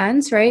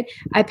expense, right?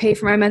 I pay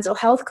for my mental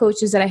health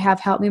coaches that I have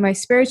help me, my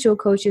spiritual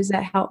coaches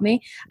that help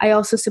me. I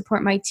also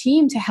support my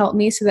team to help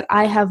me so that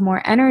I have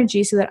more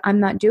energy so that I'm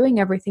not doing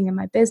everything in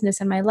my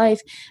business and my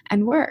life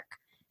and work.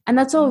 And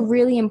that's all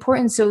really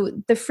important. So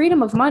the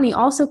freedom of money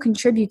also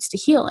contributes to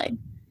healing.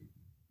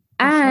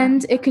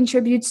 And it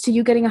contributes to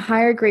you getting a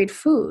higher grade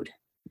food.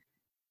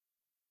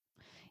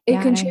 It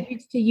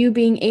contributes to you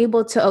being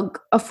able to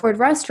afford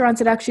restaurants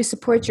that actually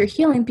support your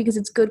healing because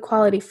it's good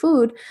quality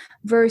food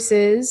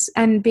versus,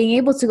 and being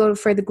able to go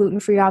for the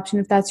gluten-free option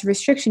if that's a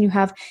restriction you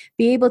have,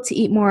 be able to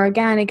eat more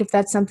organic if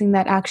that's something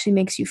that actually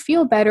makes you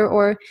feel better,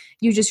 or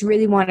you just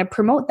really want to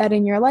promote that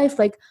in your life.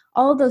 Like,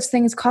 all of those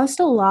things cost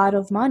a lot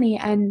of money,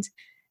 and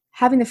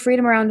having the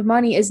freedom around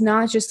money is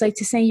not just like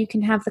to say you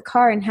can have the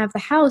car and have the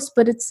house,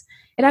 but it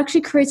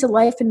actually creates a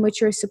life in which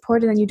you're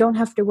supported and you don't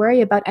have to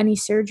worry about any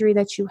surgery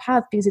that you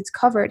have because it's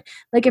covered.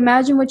 Like,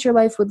 imagine what your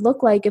life would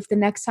look like if the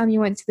next time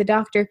you went to the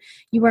doctor,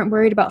 you weren't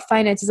worried about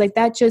finances. Like,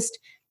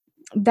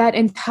 that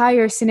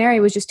entire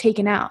scenario was just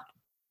taken out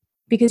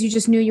because you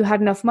just knew you had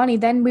enough money.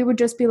 Then we would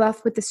just be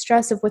left with the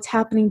stress of what's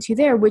happening to you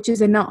there, which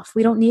is enough.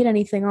 We don't need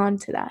anything on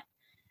to that,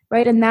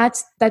 right? And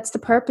that's the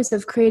purpose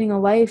of creating a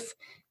life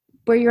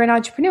where you're an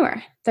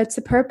entrepreneur. That's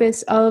the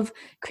purpose of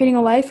creating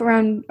a life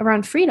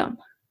around freedom.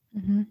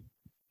 Mm-hmm.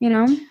 You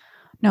know?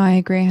 No, I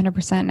agree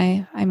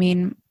 100%. I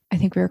mean, I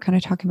think we were kind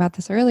of talking about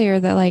this earlier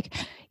that like,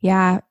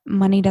 yeah,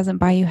 money doesn't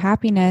buy you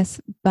happiness,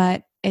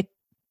 but it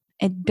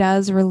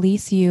does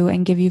release you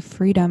and give you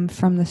freedom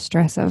from the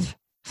stress of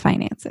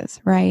finances,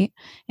 right?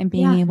 And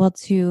being able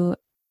to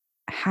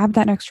have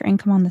that extra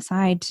income on the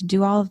side to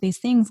do all of these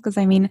things. Because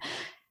I mean,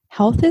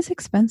 health is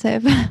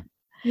expensive.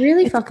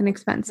 Really It's fucking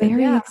expensive.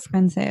 very Yeah.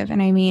 expensive.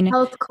 And I mean,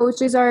 Health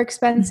coaches are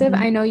expensive.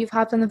 mhm, I know you've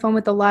hopped on the phone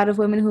with a lot of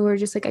women who are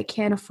just like, I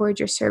can't afford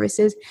your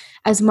services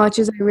as much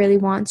as I really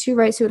want to,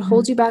 right? So it mhm,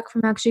 holds you back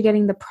from actually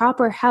getting the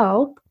proper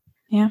help.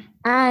 yeah.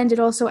 And it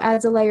also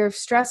adds a layer of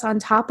stress on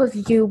top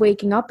of you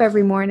waking up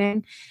every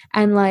morning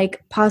and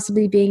like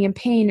possibly being in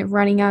pain,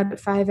 running out at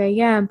 5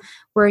 a.m.,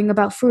 worrying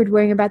about food,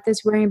 worrying about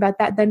this, worrying about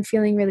that, then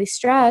feeling really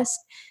stressed.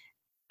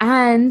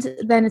 And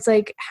then it's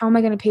like, how am I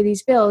going to pay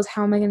these bills?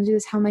 How am I going to do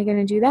this? How am I going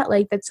to do that?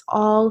 Like, that's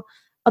all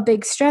a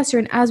big stressor.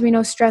 And as we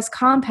know, stress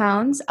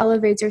compounds,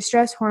 elevates your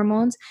stress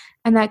hormones,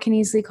 and that can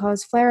easily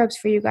cause flare ups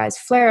for you guys.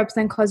 Flare ups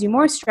then cause you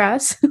more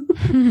stress.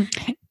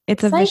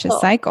 It's a vicious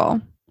Cycle.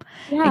 cycle.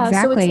 Yeah.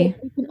 So it's like Exactly.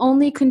 we can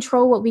only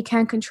control what we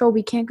can control.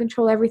 We can't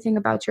control everything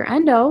about your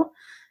endo,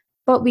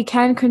 but we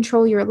can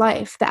control your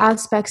life. The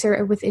aspects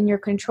are within your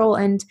control.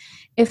 And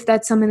if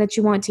that's something that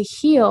you want to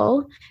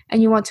heal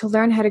and you want to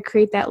learn how to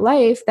create that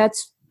life,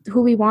 that's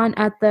who we want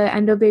at the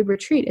Endo Babe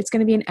retreat. It's going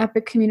to be an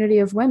epic community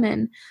of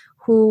women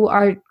who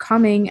are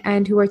coming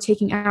and who are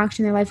taking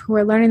action in their life, who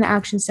are learning the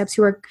action steps,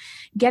 who are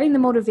getting the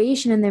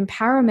motivation and the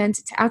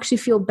empowerment to actually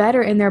feel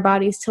better in their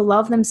bodies, to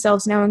love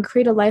themselves now and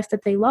create a life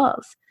that they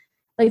love.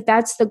 Like,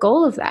 that's the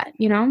goal of that,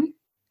 you know?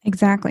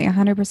 Exactly.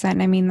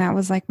 100%. I mean, that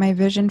was like my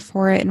vision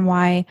for it and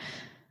why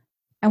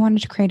I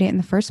wanted to create it in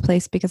the first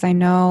place, because I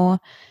know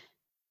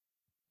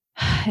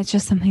it's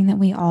just something that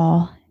we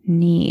all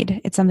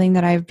need. It's something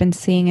that I've been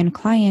seeing in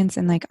clients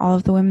and like all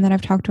of the women that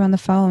I've talked to on the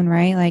phone,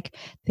 right? Like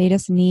they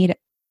just need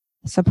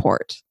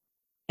support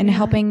and Yeah.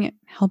 helping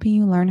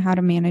you learn how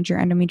to manage your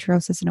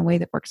endometriosis in a way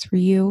that works for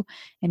you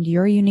and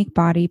your unique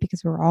body,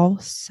 because we're all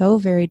so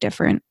very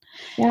different.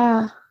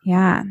 Yeah.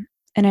 Yeah.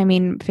 And I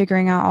mean,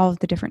 figuring out all of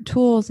the different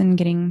tools and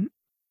getting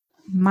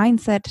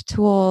mindset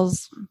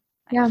tools,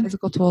 Yeah.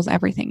 physical tools,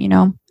 everything, you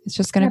know, it's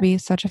just going to Yeah. be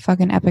such a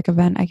fucking epic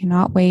event. I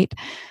cannot wait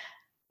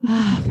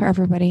for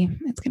everybody.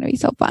 It's going to be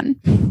so fun.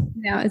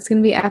 No, it's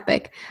going to be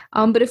epic.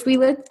 But if we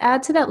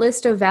add to that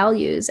list of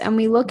values and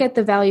we look at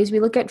the values, we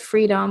look at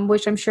freedom,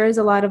 which I'm sure is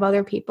a lot of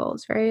other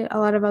people's, right? A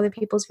lot of other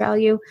people's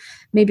value.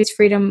 Maybe it's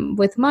freedom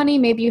with money.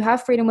 Maybe you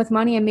have freedom with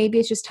money, and maybe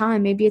it's just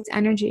time. Maybe it's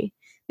energy.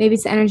 Maybe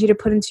it's the energy to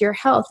put into your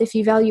health. If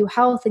you value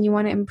health and you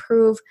want to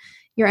improve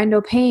your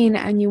endo pain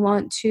and you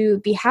want to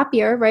be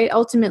happier, right?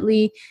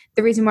 Ultimately,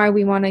 the reason why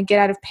we want to get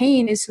out of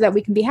pain is so that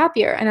we can be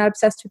happier and not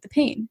obsessed with the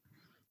pain.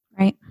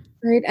 Right.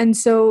 Right. And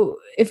so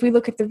if we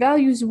look at the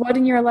values, what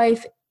in your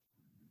life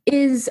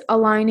is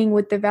aligning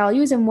with the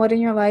values and what in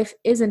your life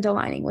isn't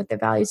aligning with the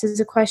values is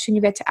a question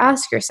you get to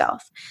ask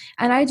yourself.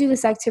 And I do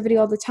this activity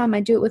all the time.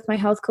 I do it with my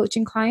health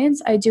coaching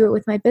clients. I do it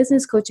with my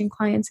business coaching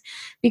clients,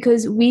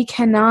 because we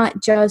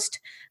cannot just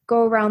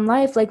go around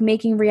life like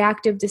making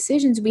reactive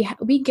decisions.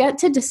 We get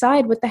to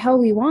decide what the hell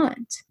we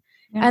want.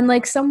 Yeah. And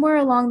like somewhere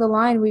along the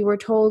line, we were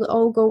told,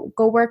 "Oh,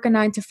 go work a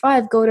 9 to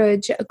 5, go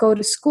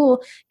to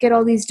school, get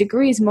all these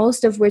degrees,"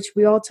 most of which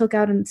we all took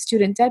out in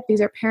student debt because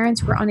our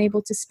parents were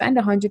unable to spend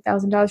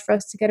 $100,000 for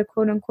us to get a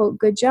quote unquote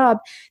good job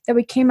that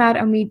we came out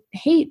and we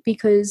hate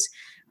because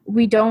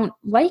we don't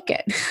like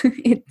it. Or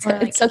It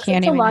like sucks up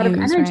can't a even lot of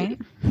use, right? energy.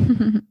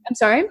 I'm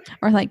sorry.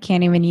 Or like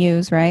can't even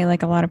use, right?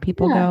 Like a lot of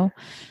people Yeah. go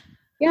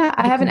Yeah,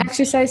 I have an because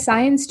exercise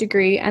science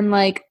degree, and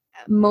like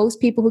most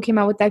people who came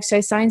out with the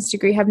exercise science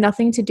degree have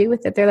nothing to do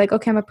with it. They're like,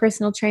 okay, I'm a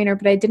personal trainer,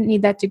 but I didn't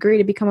need that degree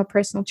to become a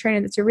personal trainer.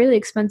 That's a really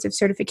expensive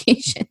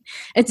certification.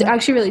 It's yep,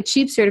 actually a really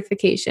cheap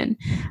certification,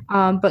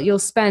 but you'll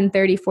spend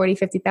 $30,000,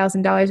 $40,000,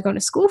 $50,000 going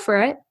to school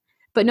for it.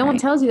 But no one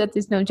right. tells you that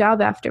there's no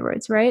job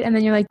afterwards, right? And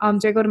then you're like,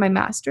 do I go to my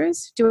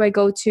master's? Do I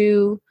go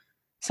to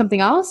something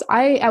else?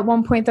 I at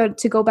one point thought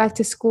to go back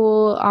to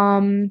school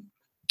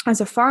as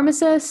a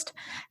pharmacist,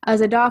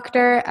 as a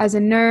doctor, as a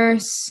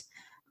nurse,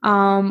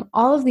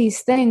 all of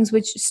these things,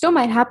 which still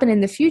might happen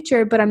in the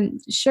future, but I'm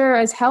sure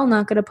as hell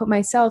not going to put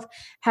myself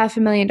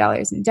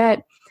 $500,000 in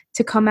debt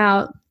to come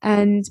out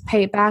and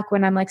pay it back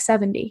when I'm like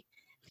 70.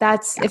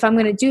 That's, Yeah. if I'm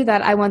going to do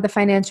that, I want the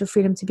financial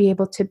freedom to be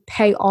able to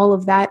pay all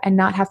of that and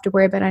not have to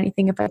worry about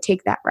anything if I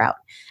take that route.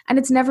 And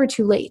it's never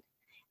too late.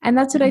 And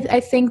that's what I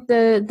think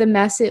the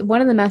message,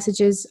 one of the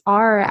messages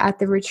are at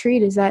the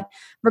retreat is that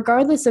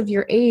regardless of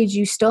your age,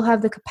 you still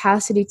have the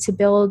capacity to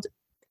build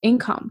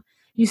income.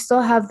 You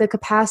still have the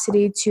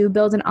capacity to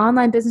build an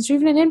online business or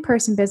even an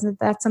in-person business.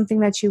 That's something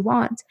that you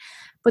want.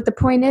 But the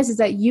point is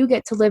that you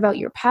get to live out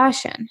your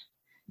passion.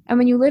 And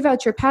when you live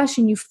out your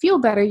passion, you feel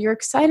better. You're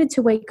excited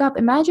to wake up.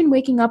 Imagine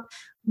waking up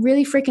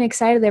really freaking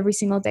excited every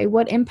single day.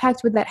 What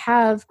impact would that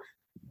have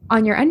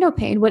on your endo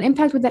pain? What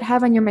impact would that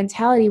have on your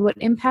mentality? What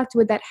impact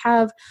would that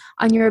have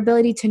on your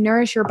ability to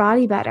nourish your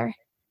body better?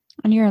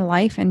 On your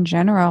life in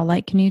general,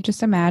 like, can you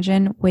just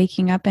imagine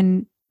waking up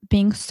and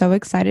being so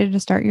excited to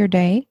start your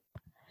day?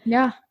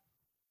 Yeah.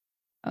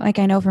 Like,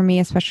 I know for me,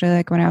 especially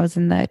like when I was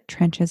in the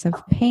trenches of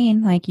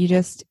pain, like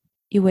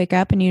you wake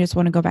up and you just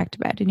want to go back to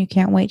bed and you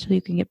can't wait till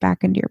you can get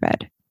back into your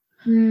bed.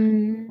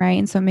 Mm, Right.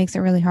 And so it makes it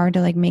really hard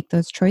to like make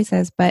those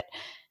choices. But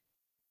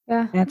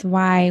Yeah. That's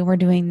why we're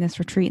doing this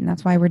retreat. And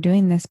that's why we're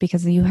doing this,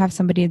 because you have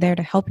somebody there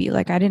to help you.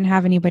 Like, I didn't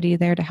have anybody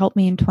there to help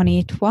me in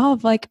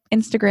 2012. Like,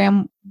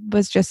 Instagram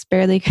was just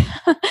barely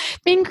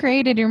being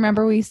created. You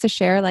remember we used to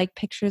share like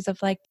pictures of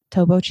like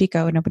Topo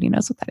Chico. Nobody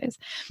knows what that is.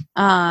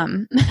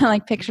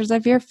 Like pictures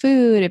of your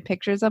food and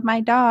pictures of my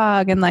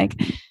dog. And like,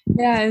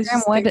 Yeah. It's Instagram,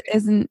 just what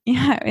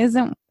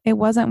like, it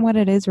wasn't what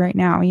it is right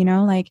now. You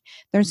know, like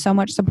there's so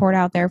much support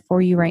out there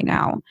for you right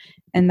now.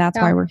 And that's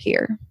yeah. why we're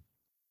here.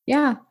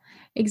 Yeah,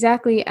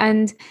 exactly.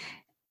 And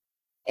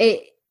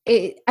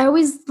I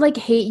always like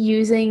hate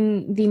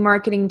using the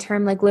marketing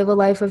term like live a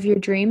life of your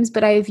dreams,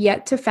 but I have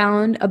yet to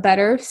found a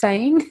better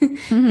saying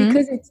Mm-hmm.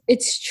 because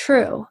it's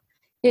true.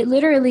 It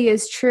literally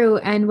is true.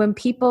 And when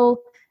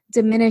people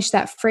diminish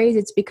that phrase,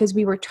 it's because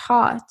we were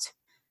taught,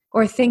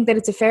 or think that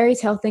it's a fairy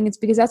tale thing, it's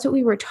because that's what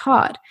we were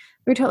taught.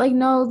 We were taught like,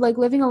 no, like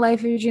living a life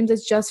of your dreams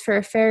is just for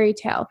a fairy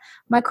tale.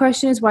 My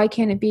question is, why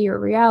can't it be your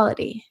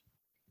reality?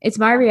 It's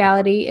my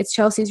reality. It's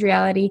Chelsea's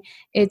reality.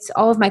 It's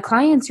all of my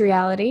clients'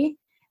 reality.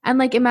 And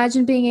like,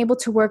 imagine being able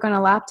to work on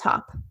a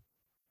laptop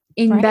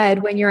in Right.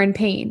 bed when you're in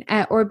pain,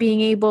 or being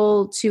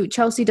able to,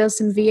 Chelsea does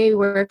some VA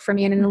work for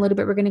me. And in a little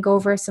bit, we're going to go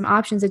over some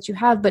options that you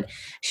have, but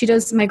she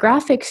does my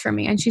graphics for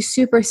me and she's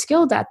super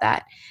skilled at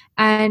that.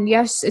 And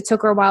yes, it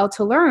took her a while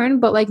to learn,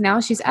 but like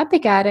now she's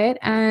epic at it.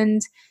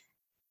 And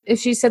if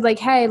she said like,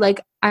 hey,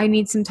 like I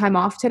need some time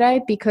off today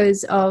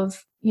because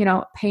of,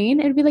 pain,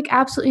 it'd be like,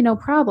 absolutely no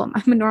problem.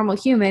 I'm a normal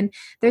human.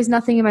 There's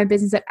nothing in my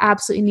business that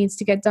absolutely needs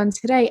to get done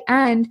today.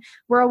 And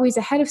we're always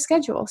ahead of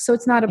schedule. So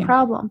it's not a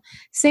problem.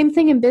 Same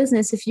thing in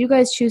business. If you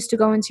guys choose to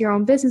go into your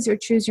own business or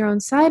choose your own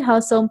side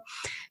hustle,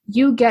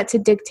 you get to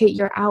dictate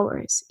your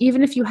hours.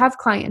 Even if you have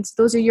clients,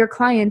 those are your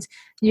clients.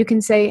 You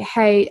can say,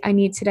 hey, I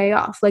need today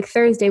off. Like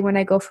Thursday when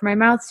I go for my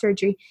mouth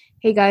surgery,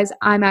 hey guys,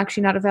 I'm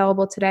actually not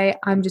available today.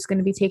 I'm just going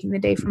to be taking the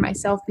day for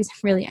myself because I'm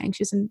really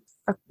anxious and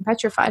fucking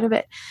petrified of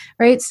it.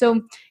 Right.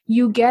 So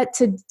you get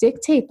to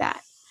dictate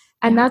that.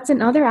 And that's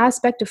another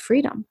aspect of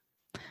freedom.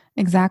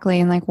 Exactly.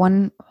 And like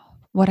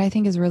what I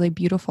think is really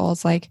beautiful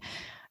is like,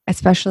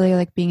 especially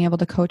like being able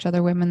to coach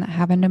other women that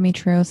have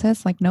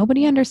endometriosis, like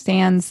nobody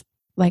understands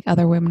like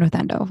other women with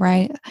endo,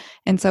 right?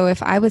 And so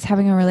if I was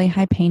having a really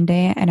high pain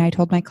day and I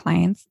told my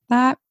clients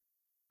that,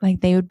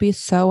 like they would be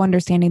so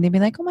understanding. They'd be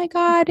like, oh my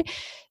God,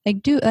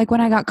 like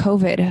when I got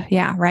COVID.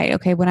 Yeah, right.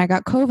 Okay. When I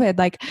got COVID,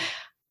 like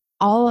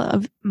all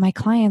of my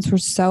clients were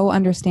so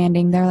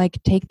understanding. They're like,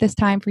 take this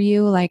time for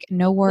you. Like,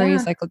 no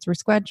worries. Yeah. Like, let's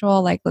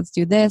reschedule. Like, let's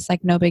do this.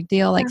 Like, no big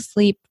deal. Like, Yeah.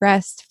 sleep,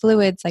 rest,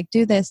 fluids. Like,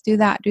 do this, do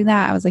that, do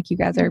that. I was like, you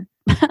guys are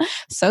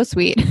so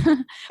sweet. It's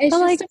But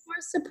just like, a more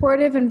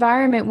supportive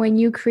environment when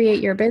you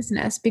create your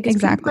business because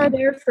people exactly. are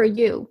there for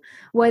you,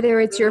 whether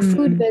it's your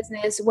food Mm,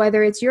 business,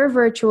 whether it's your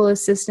virtual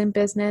assistant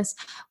business,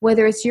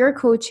 whether it's your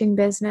coaching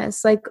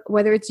business, like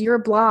whether it's your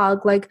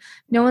blog, like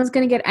no one's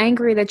going to get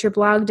angry that your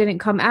blog didn't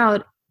come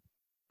out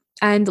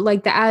and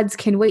like the ads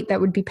can wait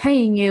that would be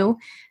paying you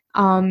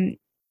um,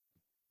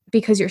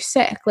 because you're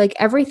sick. Like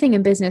everything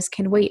in business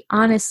can wait,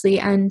 honestly.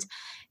 And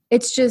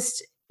it's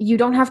just, you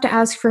don't have to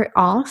ask for it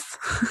off.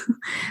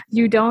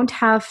 You don't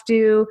have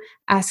to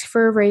ask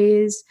for a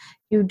raise.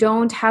 You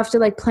don't have to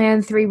like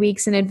plan 3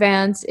 weeks in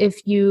advance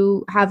if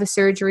you have a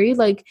surgery,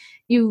 like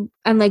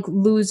and like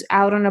lose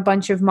out on a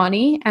bunch of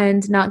money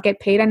and not get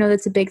paid. I know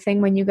that's a big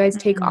thing when you guys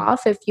take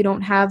off, if you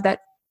don't have that,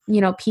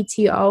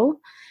 PTO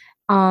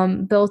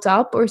built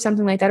up or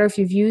something like that, or if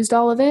you've used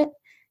all of it,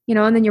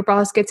 and then your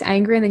boss gets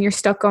angry and then you're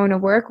stuck going to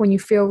work when you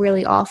feel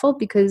really awful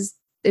because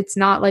it's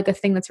not like a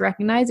thing that's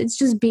recognized. It's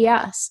just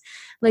BS.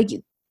 Like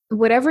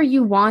whatever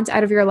you want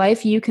out of your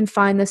life, you can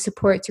find the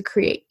support to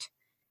create.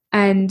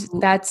 And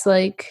that's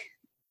like,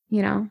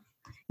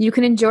 you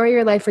can enjoy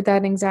your life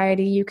without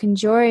anxiety. You can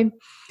enjoy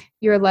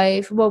your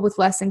life, well, with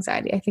less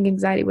anxiety. I think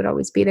anxiety would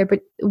always be there,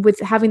 but with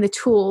having the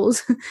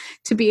tools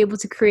to be able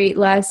to create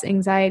less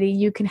anxiety,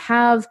 you can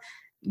have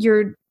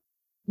your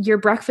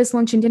breakfast,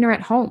 lunch, and dinner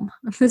at home.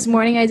 This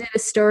morning I did a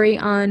story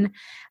on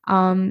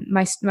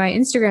my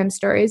Instagram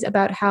stories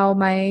about how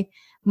my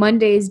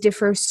Mondays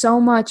differ so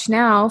much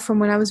now from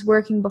when I was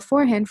working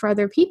beforehand for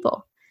other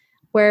people,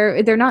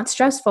 where they're not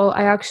stressful.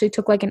 I actually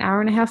took like an hour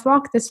and a half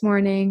walk this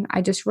morning.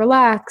 I just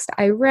relaxed.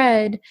 I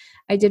read.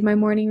 I did my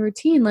morning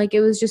routine. Like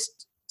it was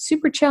just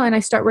super chill. And I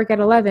start work at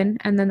 11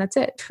 and then that's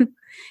it.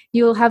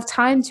 You'll have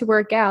time to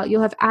work out.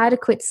 You'll have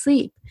adequate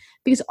sleep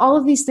because all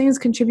of these things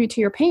contribute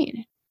to your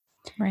pain.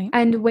 right.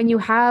 And when you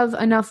have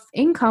enough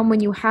income,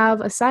 when you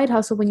have a side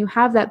hustle, when you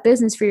have that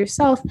business for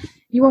yourself,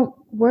 you won't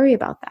worry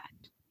about that.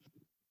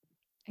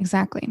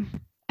 Exactly.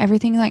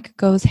 Everything like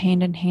goes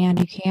hand in hand.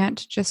 You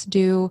can't just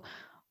do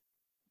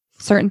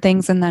certain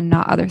things and then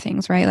not other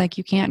things, right? Like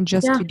you can't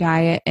just do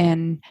diet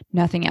and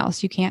nothing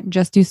else. You can't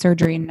just do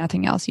surgery and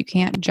nothing else. You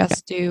can't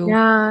just do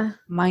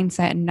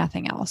mindset and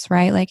nothing else,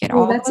 right? Like it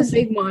all that's goes a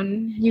big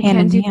one. You hand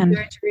in can't do hand.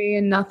 surgery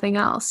and nothing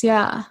else.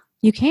 Yeah.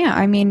 You can't.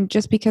 I mean,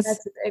 just because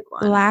That's a big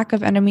one. lack of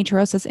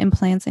endometriosis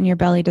implants in your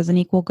belly doesn't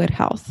equal good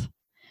health.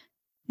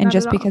 And Not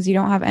just at all. because you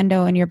don't have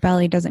endo in your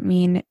belly doesn't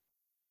mean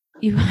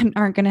you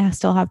aren't going to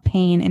still have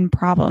pain and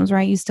problems,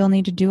 right? You still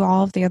need to do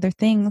all of the other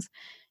things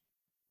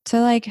to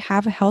like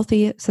have a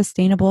healthy,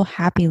 sustainable,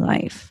 happy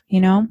life,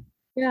 you know?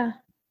 Yeah.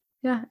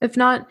 Yeah. If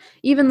not,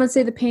 even let's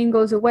say the pain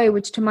goes away,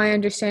 which to my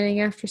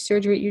understanding after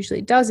surgery it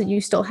usually doesn't, you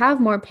still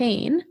have more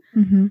pain,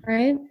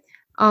 right?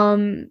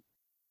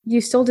 You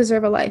still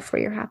deserve a life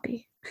where you're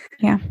happy.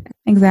 Yeah,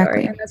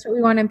 exactly. And that's what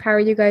we want to empower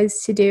you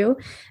guys to do.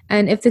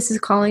 And if this is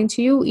calling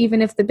to you,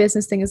 even if the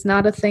business thing is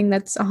not a thing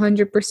that's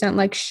 100%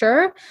 like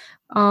sure,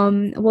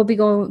 we'll be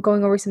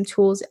going over some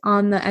tools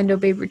on the Endo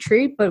Babe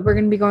retreat, but we're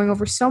going to be going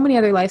over so many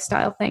other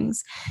lifestyle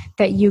things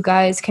that you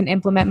guys can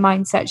implement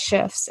mindset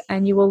shifts,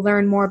 and you will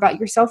learn more about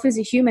yourself as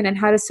a human and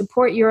how to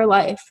support your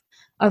life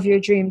of your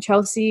dream.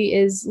 Chelsea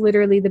is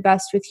literally the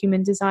best with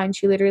human design.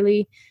 She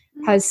literally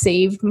has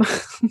saved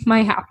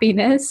my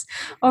happiness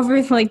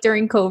over like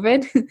during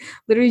COVID.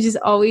 Literally just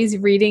always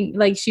reading,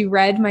 like she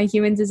read my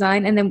human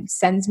design and then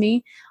sends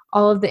me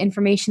all of the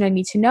information I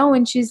need to know.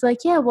 And she's like,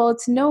 yeah, well,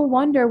 it's no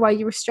wonder why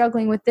you were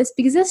struggling with this,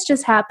 because this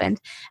just happened.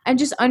 And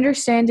just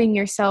understanding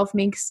yourself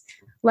makes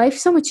life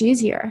so much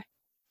easier.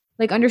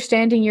 Like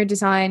understanding your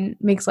design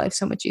makes life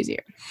so much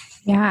easier.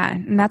 Yeah.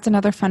 And that's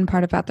another fun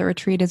part about the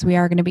retreat is we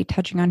are going to be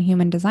touching on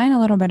human design a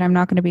little bit. I'm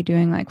not going to be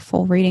doing like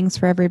full readings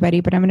for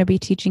everybody, but I'm going to be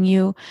teaching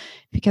you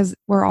because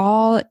we're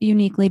all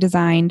uniquely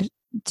designed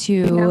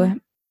to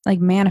like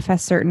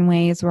manifest certain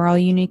ways. We're all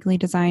uniquely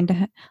designed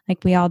to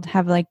like, we all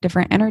have like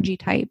different energy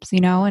types, you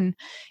know, and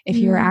if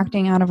you're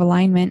acting out of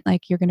alignment,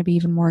 like you're going to be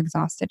even more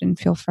exhausted and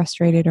feel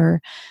frustrated or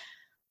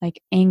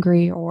like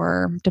angry,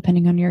 or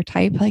depending on your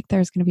type, like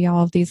there's going to be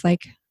all of these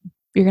like,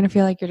 you're going to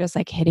feel like you're just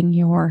like hitting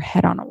your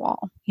head on a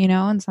wall, you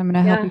know? And so I'm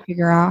going to help you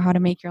figure out how to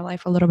make your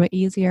life a little bit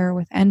easier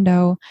with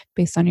endo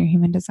based on your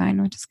human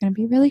design, which is going to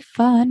be really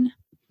fun.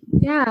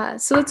 Yeah.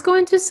 So let's go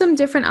into some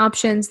different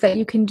options that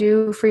you can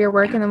do for your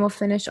work, and then we'll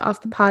finish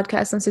off the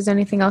podcast unless there's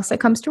anything else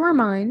that comes to our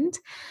mind.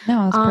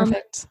 No, it's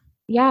perfect.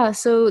 Yeah.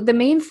 So the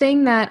main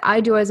thing that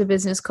I do as a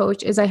business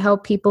coach is I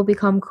help people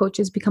become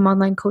coaches, become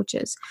online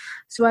coaches.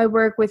 So I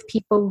work with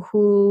people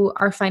who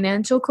are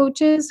financial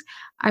coaches.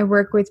 I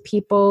work with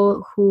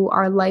people who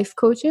are life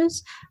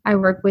coaches. I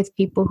work with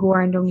people who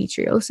are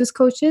endometriosis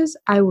coaches.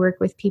 I work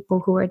with people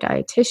who are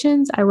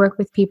dietitians. I work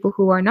with people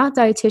who are not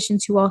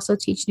dietitians who also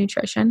teach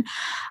nutrition.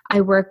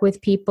 I work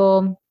with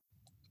people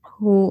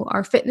who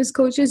are fitness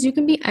coaches. You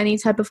can be any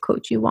type of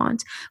coach you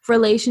want.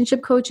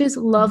 Relationship coaches,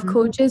 love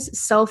coaches,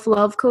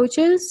 self-love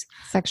coaches.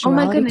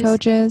 Sexuality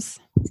coaches.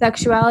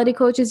 Sexuality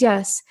coaches,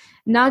 yes.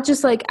 Not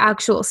just like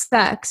actual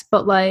sex,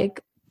 but like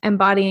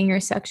embodying your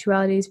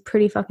sexuality is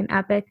pretty fucking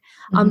epic.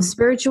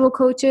 Spiritual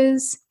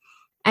coaches,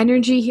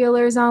 energy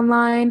healers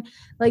online.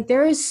 Like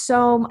there is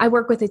I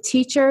work with a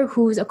teacher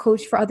who's a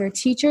coach for other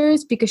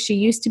teachers because she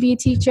used to be a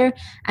teacher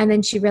and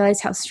then she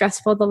realized how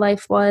stressful the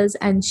life was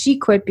and she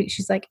quit because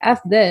she's like, F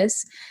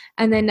this.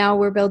 And then now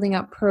we're building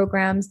up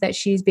programs that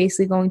she's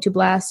basically going to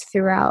blast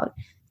throughout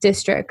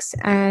districts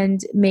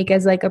and make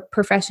as like a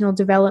professional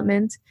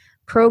development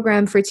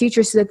program for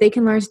teachers so that they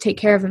can learn to take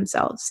care of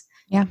themselves.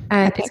 Yeah.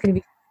 And it's going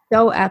to be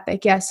so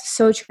epic. Yes.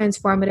 So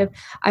transformative.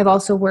 I've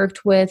also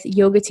worked with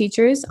yoga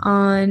teachers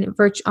on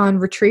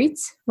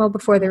retreats. Well,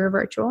 before they were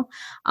virtual.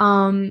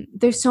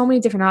 There's so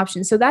many different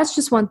options. So that's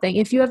just one thing.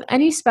 If you have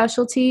any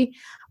specialty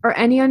or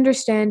any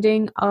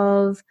understanding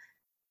of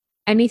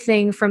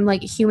anything from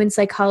like human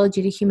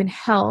psychology to human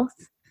health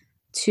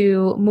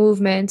to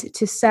movement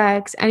to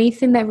sex,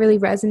 anything that really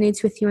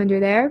resonates with you under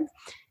there,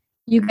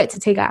 you get to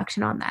take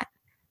action on that.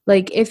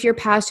 Like if you're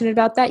passionate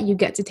about that, you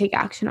get to take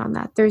action on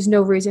that. There's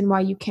no reason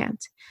why you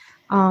can't.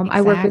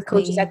 I work with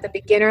coaches at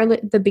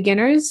the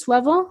beginners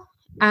level,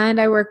 and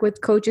I work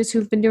with coaches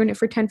who've been doing it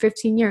for 10,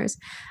 15 years.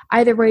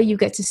 Either way, you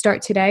get to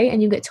start today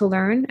and you get to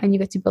learn and you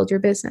get to build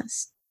your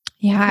business.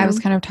 Yeah, I was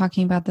kind of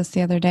talking about this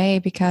the other day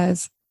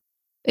because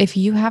if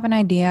you have an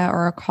idea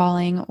or a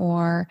calling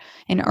or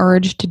an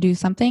urge to do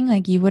something,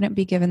 like you wouldn't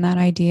be given that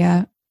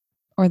idea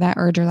or that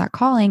urge or that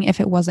calling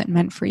if it wasn't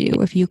meant for you,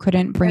 if you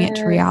couldn't bring it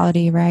to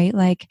reality, right?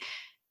 Like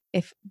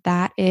if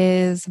that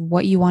is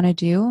what you want to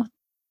do,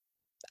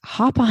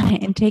 hop on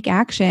it and take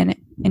action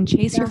and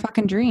chase your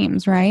fucking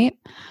dreams, right?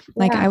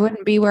 Like I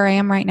wouldn't be where I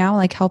am right now,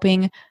 like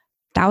helping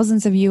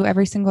thousands of you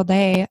every single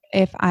day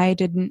if I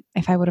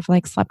would have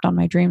like slept on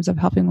my dreams of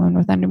helping women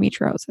with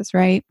endometriosis,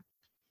 right?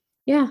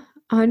 Yeah,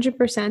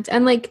 100%.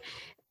 And like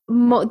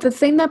the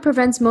thing that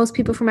prevents most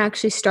people from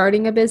actually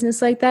starting a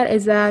business like that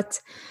is that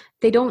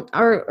they don't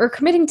or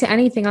committing to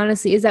anything,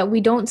 honestly, is that we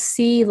don't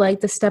see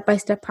like the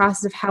step-by-step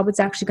process of how it's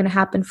actually going to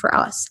happen for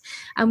us.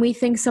 And we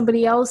think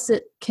somebody else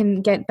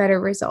can get better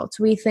results.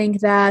 We think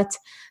that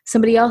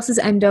somebody else's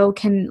endo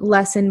can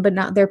lessen, but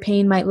not their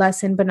pain might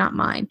lessen, but not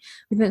mine.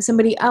 We think that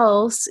somebody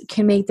else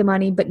can make the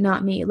money, but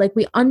not me. Like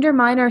we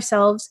undermine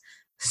ourselves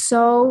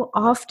so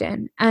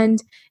often.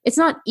 And it's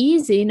not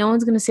easy. No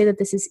one's going to say that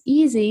this is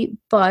easy,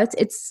 but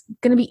it's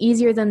going to be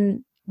easier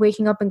than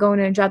waking up and going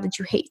to a job that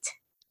you hate.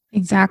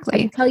 Exactly.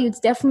 I can tell you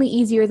it's definitely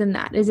easier than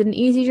that. Is it an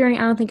easy journey?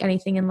 I don't think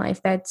anything in life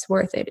that's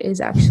worth it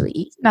is actually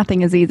easy.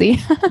 Nothing is easy.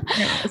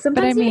 No.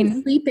 Sometimes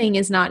even sleeping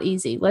is not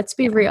easy. Let's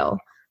be real.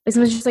 Like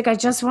someone's just like, I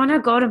just want to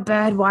go to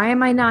bed. Why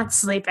am I not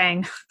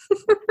sleeping?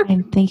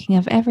 I'm thinking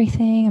of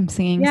everything. I'm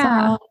singing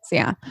Yeah. songs.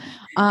 Yeah.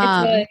 It's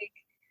like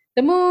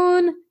the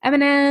moon,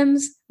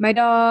 M&Ms, my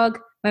dog,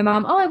 my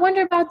mom. Oh, I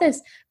wonder about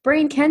this.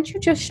 Brain, can't you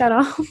just shut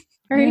off?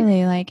 Right?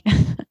 Really, like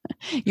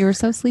you were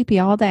so sleepy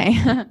all day.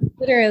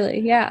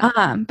 Literally,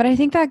 yeah. But I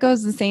think that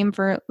goes the same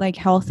for like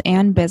health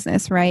and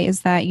business, right?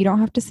 Is that you don't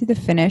have to see the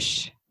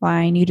finish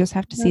line. You just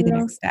have to see Not the at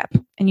all. next step.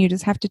 And you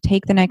just have to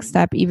take the next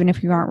step, even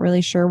if you aren't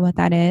really sure what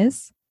that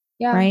is.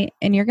 Yeah. Right.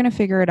 And you're going to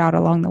figure it out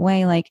along the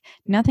way. Like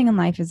nothing in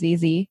life is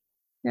easy.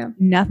 Yeah.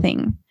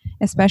 Nothing,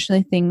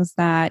 especially things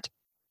that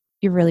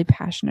you're really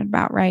passionate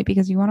about, right?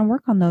 Because you want to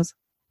work on those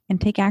and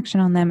take action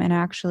on them and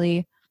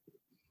actually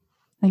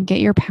like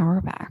get your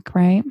power back,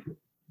 right?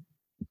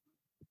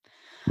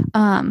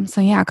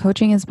 So yeah,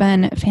 coaching has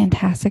been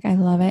fantastic. I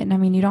love it. And I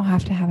mean, you don't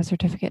have to have a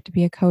certificate to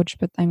be a coach,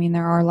 but I mean,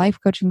 there are life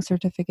coaching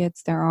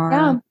certificates. There Yeah.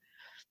 are,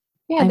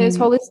 Yeah. I There's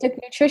mean, holistic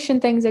nutrition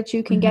things that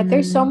you can get.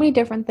 There's so mhm, many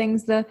different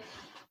things. I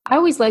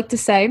always like to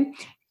say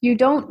you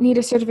don't need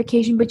a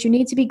certification, but you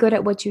need to be good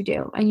at what you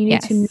do and you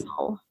need to yes,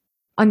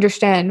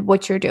 understand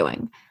what you're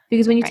doing.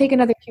 Because when you right. take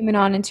another human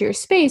on into your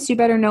space, you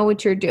better know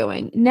what you're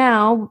doing.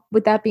 Now,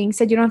 with that being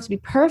said, you don't have to be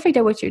perfect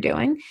at what you're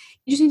doing.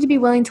 You just need to be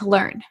willing to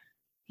learn.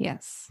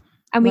 Yes.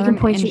 And we can Learn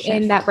point and you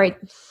in that shift. right.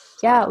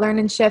 Yeah, learn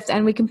and shift.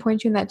 And we can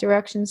point you in that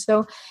direction.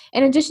 So,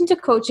 in addition to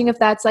coaching, if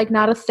that's like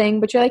not a thing,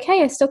 but you're like,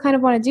 hey, I still kind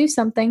of want to do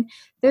something,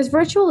 there's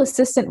virtual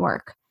assistant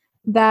work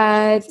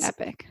that, It's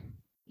epic.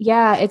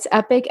 yeah, it's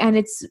epic. And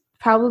it's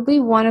probably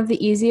one of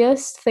the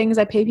easiest things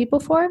I pay people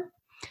for.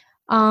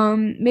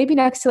 Maybe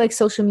next to like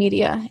social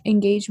media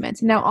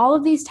engagement. Now, all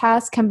of these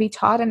tasks can be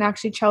taught, and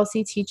actually,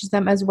 Chelsea teaches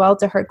them as well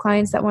to her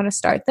clients that want to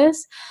start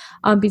this,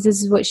 because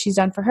this is what she's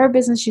done for her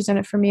business. She's done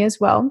it for me as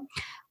well.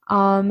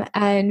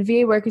 And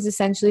VA work is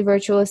essentially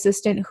virtual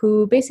assistant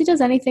who basically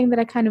does anything that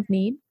I kind of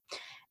need,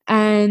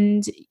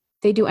 and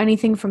they do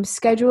anything from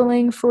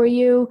scheduling for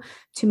you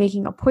to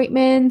making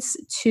appointments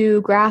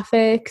to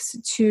graphics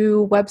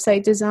to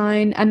website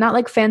design, and not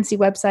like fancy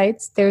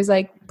websites. There's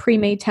like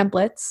pre-made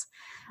templates.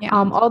 Yeah.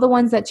 All the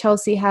ones that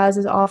Chelsea has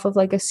is off of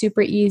like a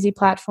super easy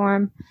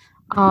platform.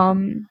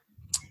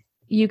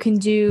 You can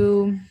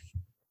do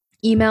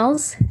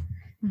emails.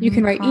 You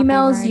can write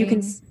emails.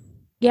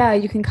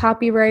 Copywriting, You can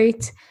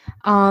copyright.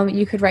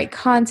 You could write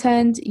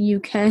content. You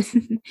can,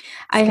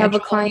 I have a schedule.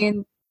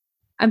 client.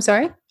 I'm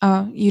sorry.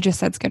 Oh, you just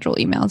said schedule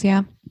emails.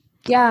 Yeah.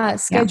 Yeah, Yeah.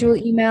 schedule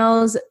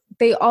emails.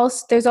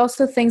 There's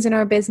also things in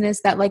our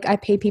business that like I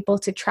pay people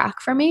to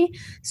track for me.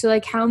 So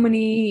like how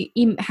many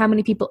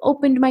people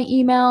opened my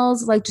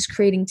emails, like just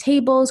creating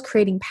tables,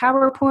 creating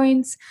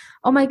PowerPoints.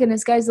 Oh my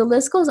goodness, guys, the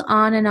list goes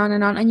on and on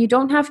and on. And you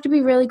don't have to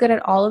be really good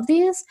at all of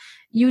these.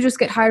 You just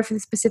get hired for the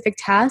specific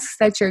tasks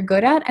that you're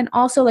good at. And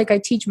also like I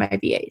teach my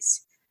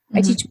VAs. I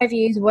Mhm. teach my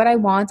VAs what I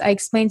want. I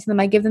explain to them,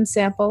 I give them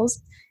samples,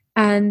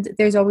 and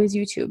there's always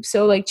YouTube.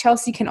 So like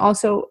Chelsea can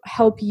also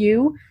help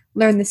you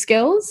learn the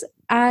skills,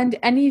 and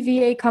any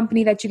VA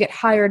company that you get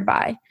hired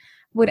by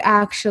would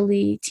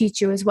actually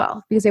teach you as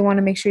well because they want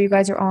to make sure you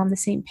guys are all on the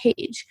same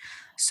page.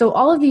 So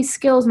all of these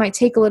skills might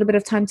take a little bit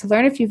of time to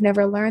learn if you've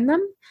never learned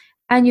them,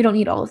 and you don't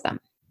need all of them.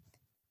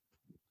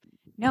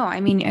 No,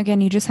 I mean,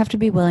 again, you just have to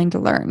be willing to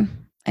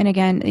learn. And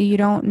again, you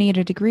don't need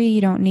a degree.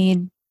 You don't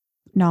need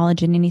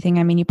knowledge in anything.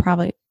 I mean, you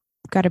probably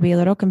got to be a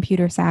little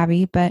computer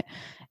savvy, but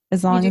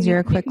as You long do as you're need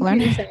a to be quick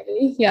learner. computer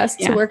savvy, yes,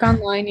 to Yeah. work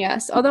online,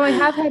 yes. Although I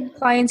have had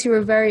clients who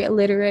are very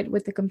illiterate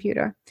with the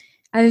computer.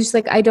 And it's just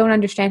like, I don't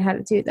understand how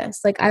to do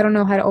this. Like, I don't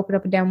know how to open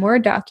up a damn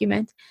Word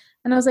document.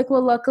 And I was like,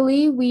 well,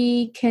 luckily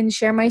we can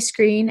share my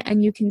screen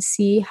and you can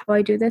see how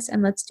I do this,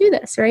 and let's do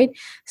this, right?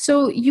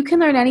 So you can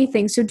learn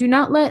anything. So do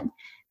not let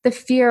the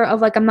fear of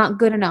like, I'm not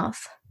good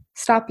enough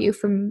stop you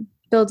from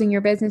building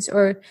your business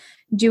or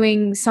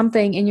doing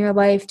something in your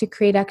life to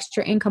create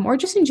extra income or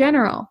just in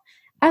general.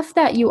 F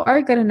that, you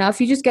are good enough.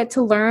 You just get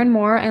to learn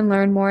more and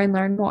learn more and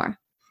learn more.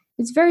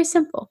 It's very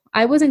simple.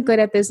 I wasn't good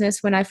at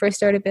business when I first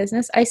started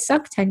business. I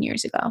sucked 10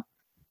 years ago.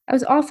 I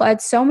was awful. I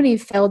had so many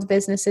failed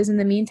businesses in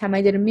the meantime.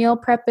 I did a meal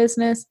prep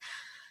business.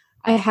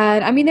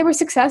 They were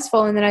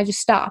successful, and then I just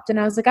stopped and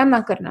I was like, I'm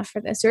not good enough for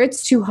this, or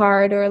it's too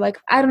hard, or like,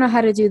 I don't know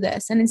how to do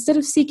this. And instead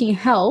of seeking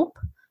help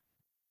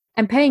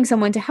and paying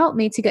someone to help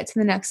me to get to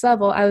the next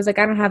level, I was like,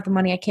 I don't have the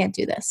money. I can't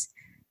do this.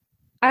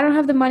 I don't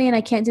have the money and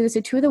I can't do this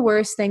are two of the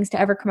worst things to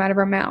ever come out of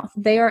our mouth.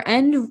 They are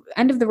end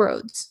of the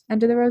roads.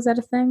 End of the roads, is that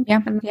a thing? Yeah.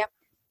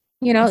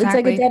 Yeah. It's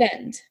like a Exactly. dead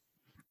end.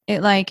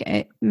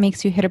 It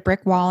makes you hit a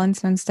brick wall. And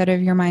so instead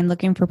of your mind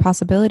looking for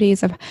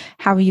possibilities of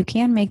how you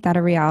can make that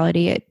a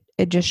reality,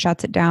 it just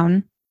shuts it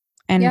down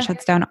and Yeah.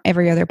 shuts down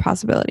every other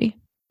possibility.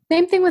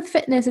 Same thing with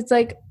fitness. It's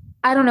like,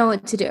 I don't know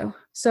what to do.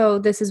 So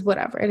this is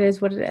whatever. It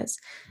is what it is.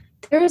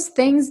 There's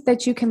things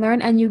that you can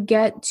learn and you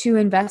get to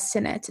invest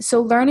in it.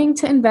 So learning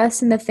to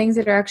invest in the things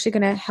that are actually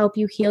going to help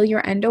you heal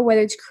your endo,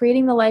 whether it's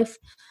creating the life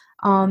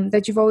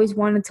that you've always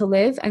wanted to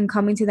live and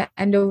coming to the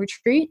endo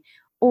retreat,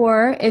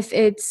 or if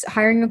it's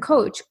hiring a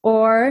coach,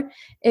 or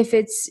if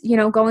it's,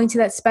 going to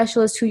that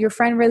specialist who your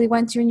friend really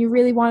went to and you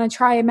really want to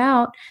try him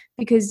out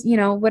because,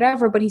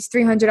 whatever, but he's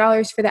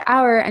 $300 for the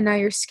hour and now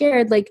you're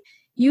scared. Like,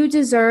 you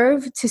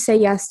deserve to say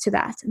yes to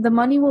that. The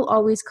money will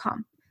always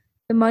come.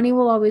 The money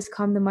will always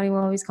come. The money will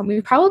always come.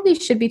 We probably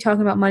should be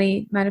talking about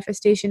money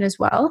manifestation as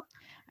well.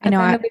 I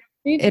know.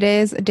 It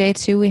is day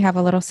 2. We have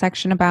a little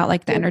section about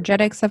like the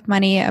energetics of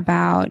money,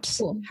 about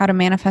how to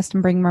manifest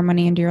and bring more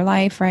money into your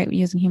life, right?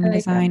 Using human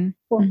design.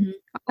 Cool.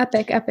 Mm-hmm.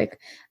 Epic.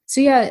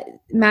 So yeah,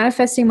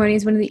 manifesting money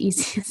is one of the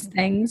easiest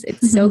things.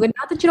 It's so good.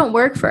 Not that you don't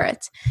work for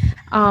it,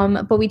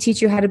 but we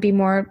teach you how to be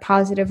more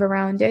positive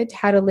around it,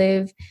 how to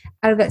live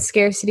out of that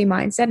scarcity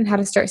mindset, and how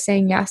to start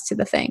saying yes to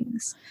the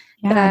things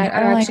that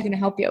are actually going to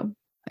help you.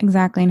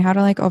 Exactly. And how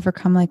to like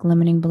overcome like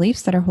limiting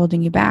beliefs that are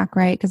holding you back,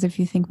 right? Because if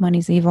you think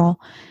money's evil,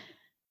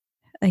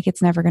 like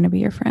it's never going to be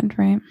your friend,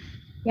 right?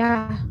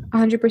 Yeah,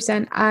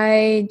 100%.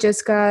 I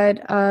just got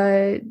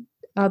a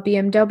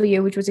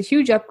BMW, which was a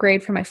huge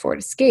upgrade for my Ford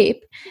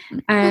Escape.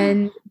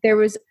 And there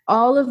was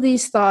all of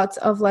these thoughts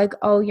of like,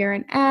 oh, you're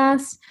an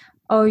ass.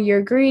 Oh,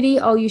 you're greedy.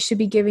 Oh, you should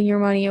be giving your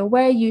money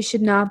away. You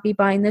should not be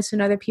buying this when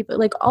other people,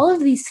 like all of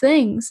these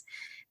things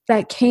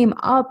that came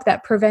up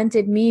that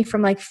prevented me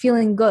from like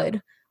feeling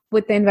good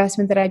with the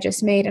investment that I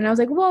just made. And I was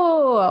like,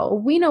 whoa,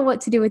 we know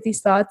what to do with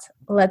these thoughts.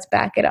 Let's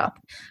back it up.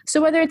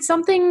 So whether it's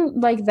something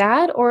like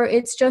that, or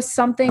it's just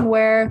something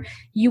where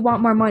you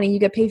want more money, you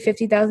get paid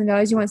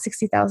 $50,000, you want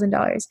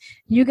 $60,000,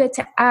 you get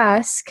to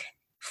ask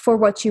for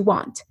what you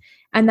want.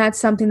 And that's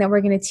something that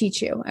we're going to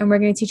teach you. And we're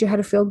going to teach you how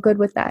to feel good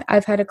with that.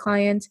 I've had a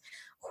client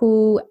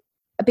who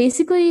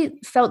basically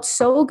felt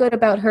so good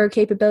about her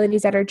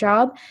capabilities at her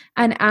job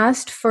and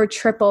asked for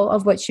triple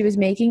of what she was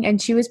making,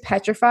 and she was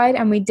petrified,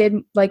 and we did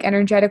like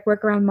energetic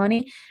work around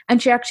money, and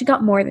she actually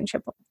got more than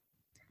triple,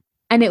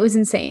 and it was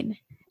insane.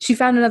 She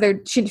found another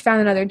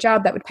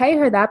job that would pay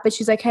her that, but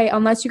she's like, hey,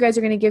 unless you guys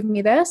are going to give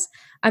me this,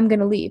 I'm going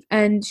to leave.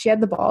 And she had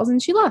the balls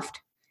and she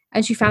left,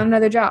 and she found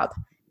another job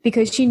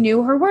because she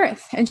knew her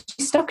worth and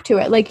she stuck to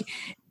it. Like,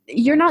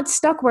 you're not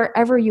stuck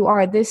wherever you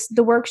are.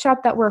 The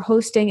workshop that we're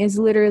hosting is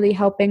literally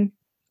helping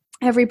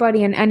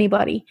everybody and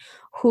anybody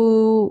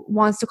who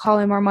wants to call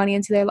in more money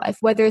into their life,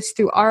 whether it's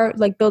through our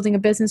like building a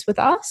business with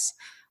us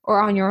or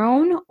on your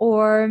own,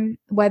 or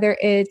whether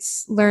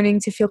it's learning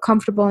to feel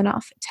comfortable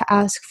enough to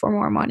ask for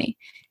more money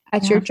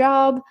at your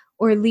job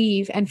or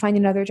leave and find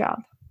another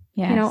job.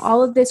 Yes.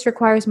 All of this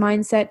requires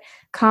mindset,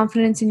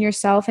 confidence in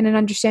yourself, and an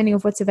understanding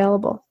of what's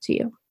available to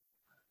you.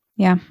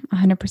 Yeah,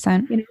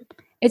 100%.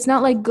 It's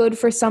not like good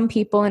for some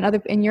people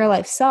and your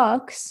life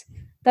sucks.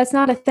 That's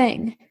not a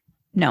thing.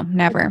 No,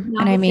 never. And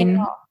I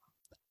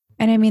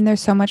mean, there's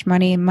so much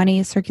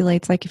money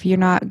circulates. Like if you're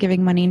not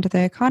giving money into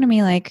the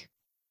economy, like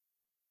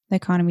the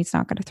economy's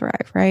not going to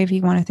thrive, right? If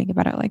you want to think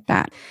about it like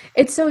that.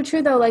 It's so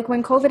true though. Like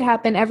when COVID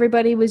happened,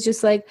 everybody was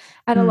just like,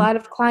 I had a lot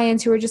of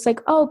clients who were just like,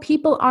 oh,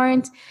 people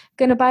aren't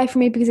going to buy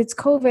from me because it's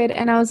COVID.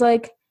 And I was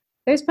like,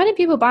 there's plenty of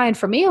people buying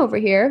from me over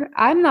here.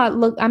 I'm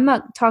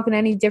not talking to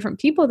any different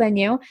people than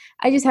you.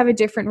 I just have a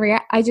different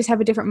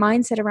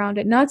mindset around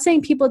it. Not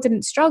saying people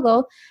didn't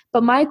struggle,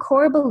 but my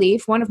core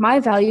belief, one of my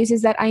values,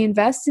 is that I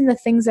invest in the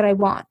things that I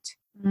want.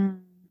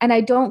 And I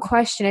don't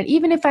question it.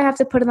 Even if I have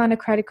to put it on a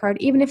credit card,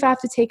 even if I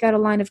have to take out a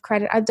line of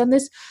credit. I've done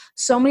this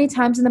so many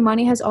times and the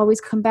money has always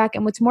come back.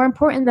 And what's more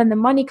important than the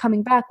money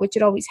coming back, which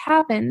it always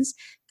happens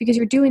because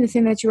you're doing the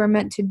thing that you were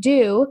meant to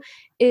do,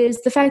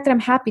 is the fact that I'm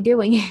happy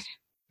doing it.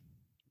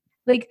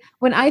 Like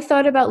when I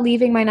thought about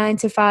leaving my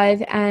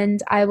 9-to-5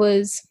 and I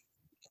was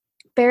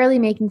barely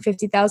making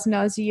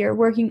 $50,000 a year,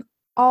 working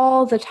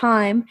all the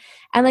time.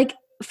 And like,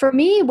 for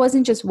me, it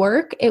wasn't just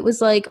work. It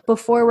was like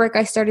before work,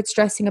 I started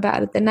stressing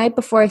about it. The night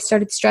before I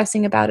started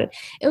stressing about it.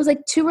 It was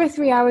like 2 or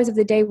 3 hours of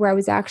the day where I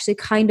was actually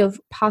kind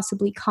of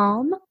possibly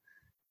calm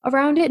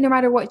around it. No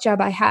matter what job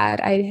I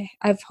had,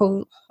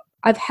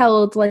 I've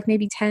held like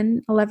maybe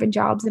 10, 11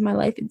 jobs in my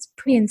life. It's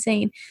pretty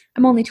insane.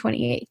 I'm only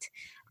 28.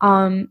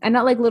 And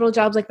not like little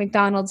jobs like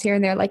McDonald's here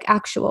and there, like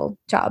actual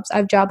jobs.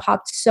 I've job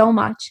hopped so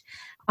much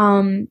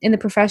in the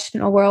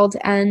professional world.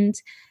 And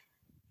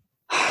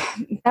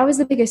that was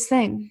the biggest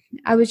thing.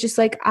 I was just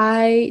like,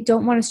 I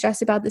don't want to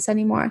stress about this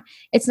anymore.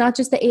 It's not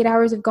just the 8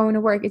 hours of going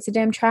to work. It's the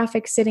damn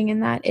traffic sitting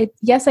in that.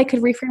 Yes, I could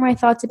reframe my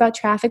thoughts about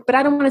traffic, but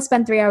I don't want to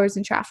spend 3 hours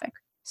in traffic.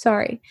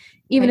 Sorry.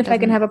 Even if I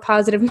can have a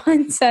positive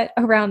mindset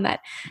around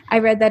that. I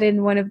read that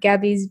in one of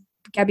Gabby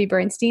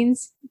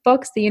Bernstein's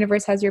books, The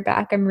Universe Has Your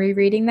Back. I'm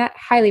rereading that.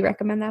 Highly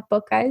recommend that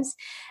book, guys.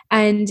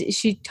 And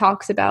she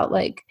talks about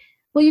like,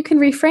 well, you can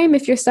reframe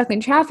if you're stuck in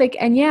traffic.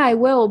 And yeah, I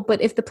will.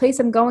 But if the place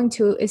I'm going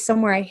to is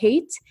somewhere I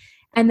hate,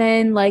 and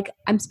then like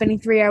I'm spending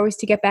 3 hours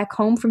to get back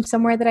home from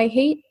somewhere that I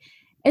hate,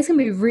 it's going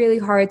to be really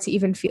hard to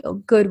even feel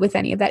good with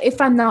any of that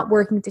if I'm not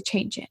working to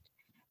change it.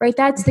 Right?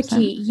 That's 100%. The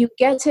key. You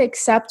get to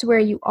accept where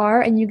you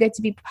are and you get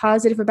to be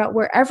positive about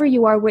wherever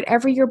you are,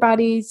 whatever your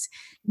body's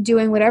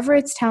doing, whatever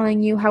it's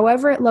telling you,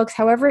 however it looks,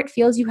 however it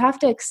feels, you have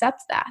to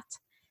accept that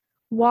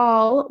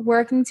while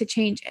working to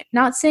change it.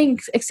 Not saying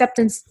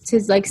acceptance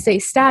to like stay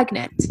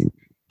stagnant,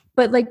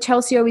 But like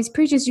Chelsea always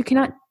preaches, you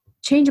cannot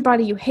change a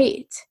body you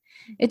hate.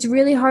 It's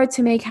really hard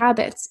to make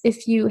habits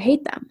if you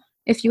hate them,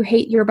 if you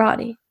hate your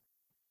body,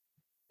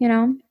 you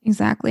know?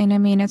 Exactly. And I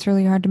mean, it's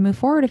really hard to move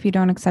forward if you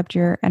don't accept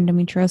your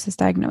endometriosis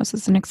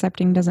diagnosis. And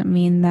accepting doesn't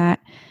mean that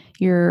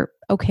you're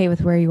okay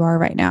with where you are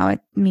right now.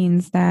 It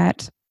means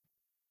that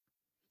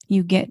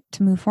you get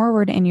to move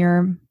forward and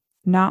you're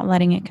not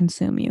letting it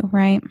consume you,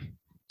 right?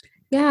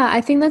 Yeah,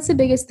 I think that's the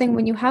biggest thing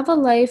when you have a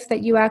life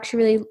that you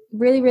actually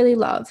really, really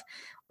love.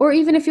 Or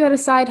even if you had a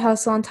side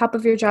hustle on top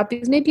of your job,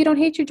 because maybe you don't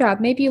hate your job,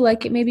 maybe you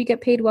like it, maybe you get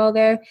paid well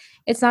there.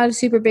 It's not a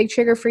super big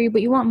trigger for you,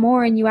 but you want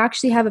more and you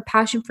actually have a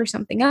passion for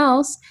something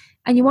else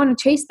and you want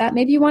to chase that.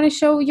 Maybe you want to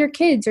show your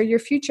kids or your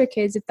future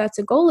kids, if that's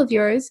a goal of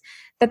yours,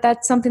 that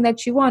that's something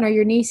that you want, or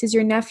your nieces,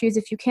 your nephews,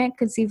 if you can't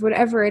conceive,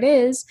 whatever it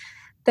is,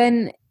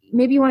 then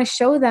maybe you want to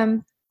show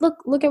them,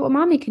 look at what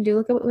mommy can do,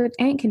 look at what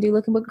aunt can do,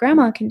 look at what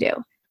grandma can do.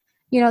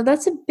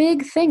 That's a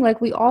big thing.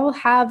 Like, we all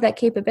have that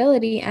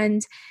capability,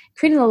 and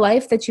creating the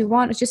life that you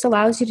want, it just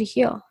allows you to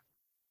heal,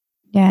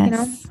 you know,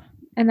 Yes.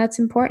 and that's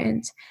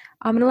important.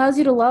 It allows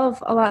you to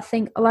love a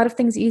lot of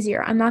things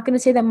easier. I'm not going to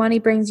say that money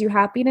brings you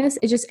happiness.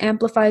 It just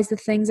amplifies the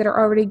things that are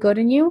already good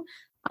in you,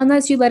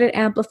 unless you let it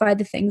amplify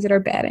the things that are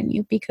bad in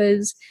you.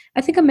 Because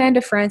I think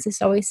Amanda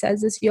Francis always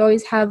says this: you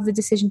always have the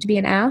decision to be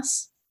an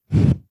ass,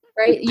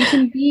 right? You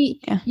can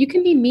be Yeah. you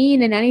can be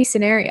mean in any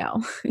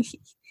scenario.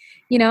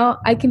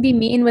 I can be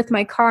mean with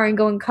my car and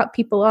go and cut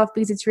people off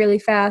because it's really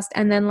fast,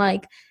 and then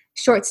like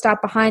short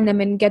stop behind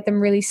them and get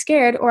them really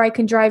scared. Or I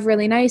can drive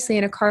really nicely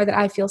in a car that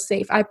I feel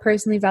safe. I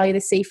personally value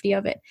the safety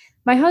of it.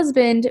 My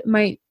husband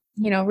might,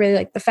 really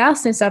like the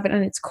fastness of it,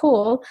 and it's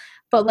cool,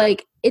 but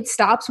like it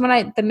stops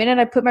the minute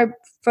I put my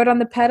foot on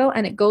the pedal,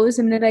 and it goes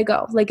the minute I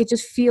go. Like, it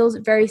just feels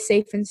very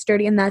safe and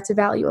sturdy, and that's a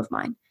value of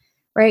mine,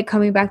 right?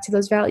 Coming back to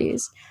those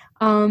values.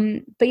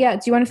 But yeah,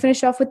 do you want to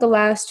finish off with the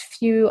last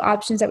few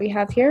options that we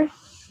have here?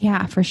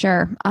 Yeah, for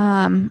sure.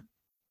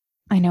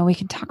 I know we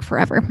can talk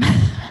forever.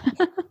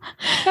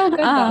 So good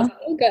though.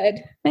 So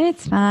good.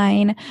 It's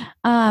fine.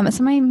 So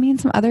I mean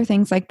some other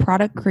things like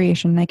product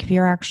creation, like if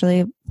you're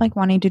actually like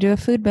wanting to do a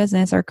food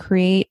business or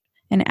create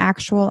an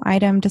actual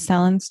item to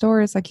sell in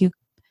stores, like you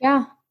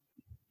Yeah.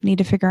 need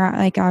to figure out,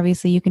 like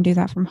obviously you can do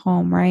that from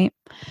home, right?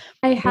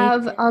 I Big.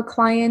 have a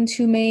client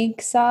who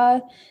makes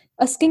a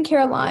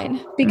skincare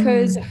line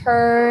because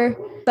her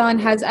son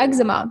has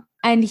eczema,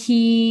 and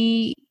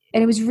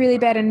it was really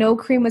bad, and no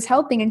cream was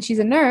helping, and she's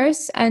a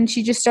nurse, and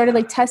she just started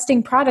like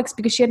testing products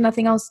because she had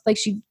nothing else. Like,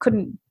 she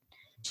didn't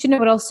know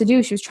what else to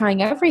do. She was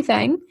trying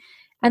everything.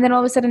 And then all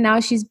of a sudden now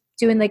she's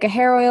doing like a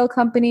hair oil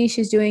company.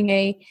 She's doing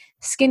a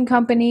skin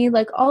company,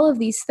 like all of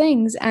these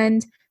things,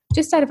 and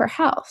just out of her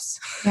house.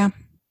 Yeah.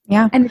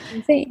 Yeah. And it's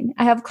insane.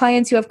 I have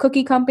clients who have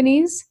cookie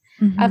companies.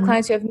 I have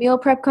clients who have meal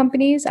prep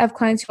companies. I have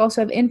clients who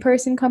also have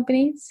in-person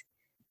companies.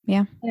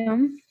 Yeah.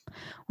 Well,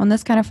 and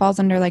this kind of falls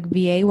under like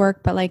VA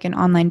work, but like an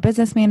online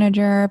business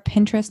manager,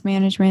 Pinterest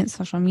management,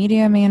 social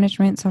media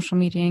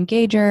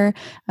engager,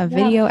 a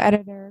video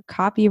editor,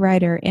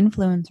 copywriter,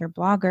 influencer,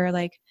 blogger.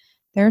 Like,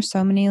 there are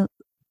so many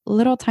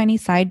little tiny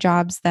side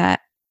jobs that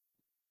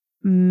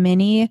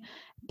many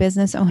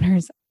business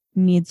owners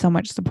need so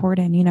much support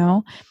in,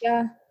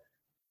 Yeah.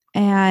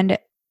 And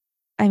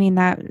I mean,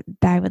 that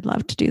I would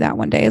love to do that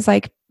one day, is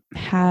like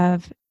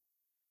have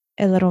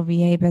a little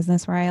VA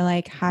business where I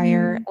like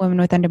hire women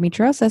with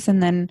endometriosis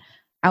and then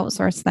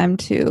outsource them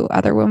to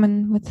other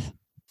women with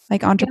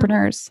like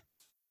entrepreneurs.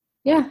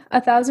 Yeah,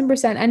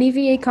 1,000%. Any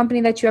VA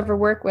company that you ever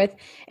work with,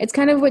 it's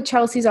kind of what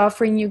Chelsea's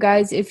offering you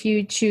guys if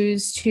you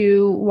choose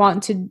to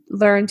want to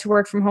learn to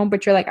work from home,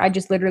 but you're like, I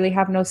just literally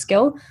have no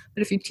skill.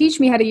 But if you teach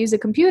me how to use a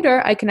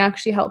computer, I can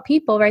actually help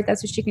people, right?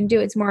 That's what she can do.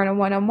 It's more on a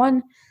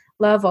one-on-one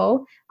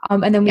level.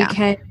 And then we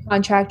can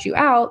contract you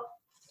out.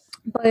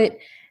 But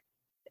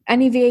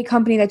any VA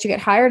company that you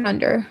get hired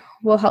under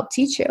will help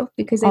teach you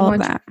because they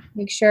want you to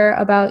make sure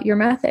about your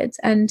methods.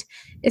 And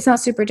it's not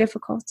super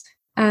difficult.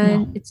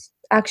 And it's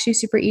actually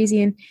super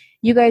easy, and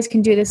you guys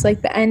can do this.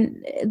 Like,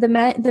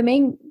 the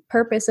main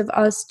purpose of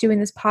us doing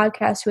this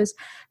podcast was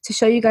to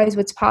show you guys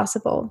what's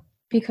possible,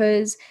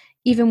 because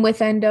even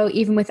with endo,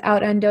 even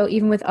without endo,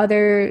 even with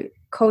other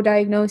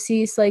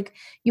co-diagnoses, like,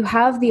 you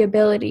have the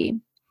ability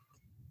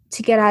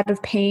to get out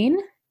of pain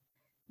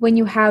when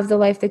you have the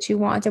life that you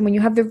want, and when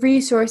you have the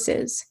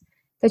resources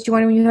that you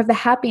want, and when you have the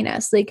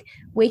happiness. Like,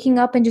 waking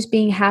up and just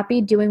being happy,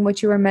 doing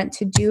what you were meant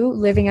to do,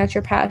 living out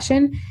your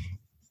passion,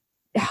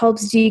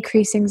 helps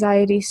decrease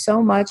anxiety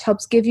so much,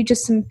 helps give you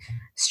just some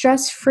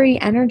stress-free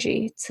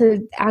energy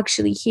to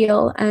actually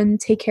heal and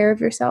take care of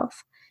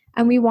yourself.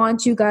 And we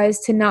want you guys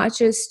to not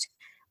just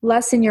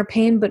lessen your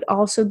pain, but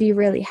also be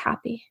really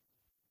happy.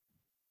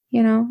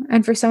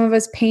 And for some of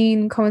us,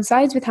 pain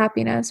coincides with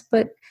happiness,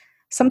 but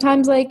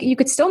sometimes, like, you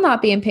could still not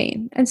be in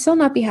pain and still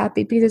not be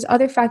happy because there's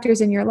other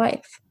factors in your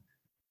life,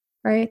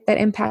 right, that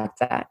impact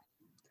that.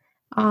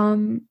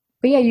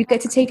 But yeah, you get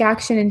to take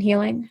action in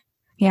healing.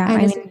 Yeah.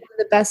 And it's one of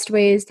the best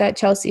ways that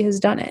Chelsea has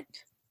done it.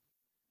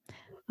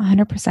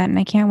 100%. And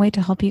I can't wait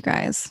to help you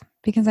guys,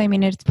 because I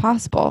mean, it's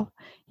possible.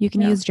 You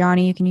can use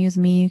Jonnie, you can use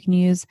me, you can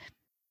use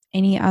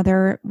any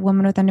other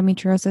woman with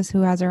endometriosis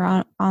who has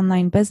her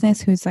online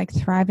business, who's like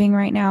thriving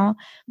right now,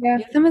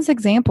 use them as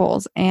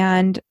examples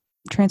and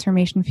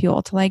transformation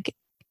fuel to like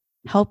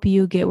help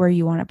you get where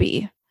you want to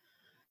be.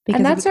 Because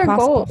and that's our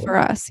goal for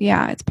us.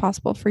 Yeah, it's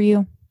possible for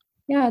you.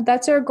 Yeah,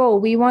 that's our goal.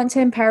 We want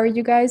to empower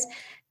you guys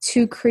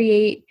to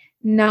create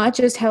not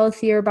just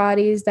healthier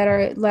bodies that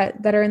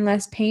are in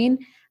less pain,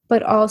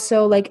 but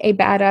also like a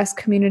badass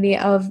community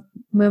of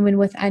women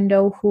with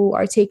endo who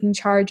are taking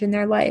charge in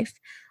their life,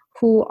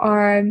 who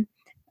are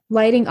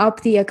lighting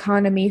up the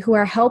economy, who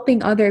are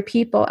helping other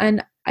people.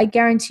 And I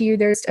guarantee you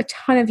there's a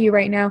ton of you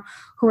right now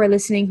who are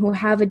listening who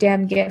have a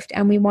damn gift,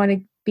 and we want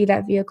to be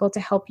that vehicle to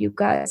help you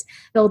guys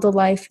build a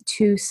life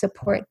to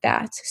support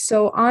that.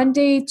 So on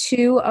day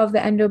 2 of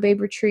the Endo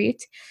Babe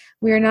retreat,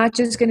 we are not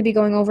just going to be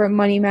going over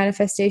money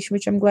manifestation,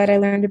 which I'm glad I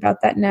learned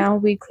about that now.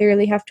 We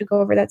clearly have to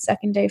go over that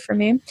second day for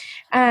me.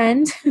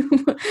 And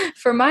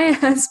for my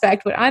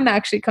aspect, what I'm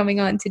actually coming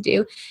on to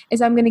do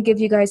is I'm going to give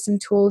you guys some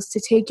tools to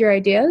take your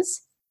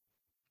ideas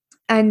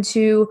and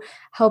to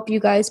help you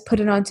guys put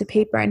it onto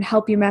paper and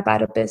help you map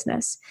out a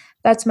business.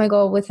 That's my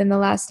goal within the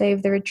last day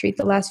of the retreat,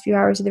 the last few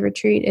hours of the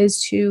retreat,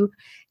 is to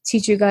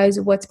teach you guys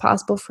what's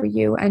possible for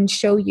you and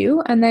show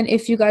you. And then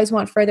if you guys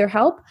want further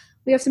help,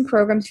 we have some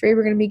programs for you.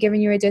 We're going to be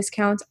giving you a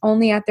discount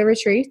only at the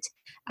retreat.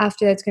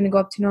 After that's going to go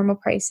up to normal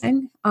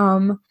pricing.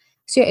 So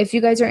yeah, if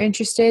you guys are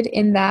interested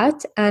in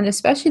that, and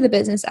especially the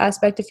business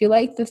aspect, if you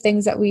like the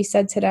things that we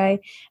said today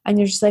and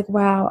you're just like,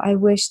 wow, I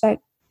wish that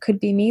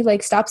could be me,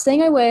 like stop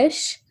saying I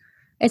wish.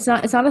 It's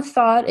not a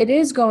thought. It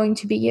is going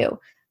to be you.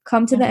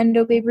 Come to the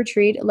Endo Babe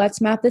retreat.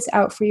 Let's map this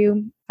out for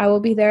you. I will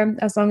be there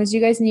as long as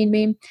you guys need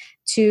me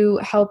to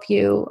help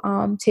you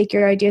take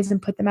your ideas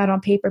and put them out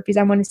on paper, because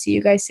I want to see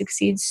you guys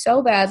succeed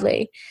so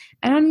badly.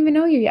 I don't even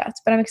know you yet,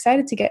 but I'm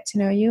excited to get to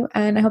know you,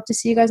 and I hope to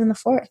see you guys on the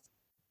 4th.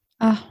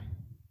 Oh,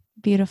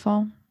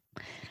 beautiful.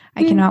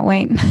 I cannot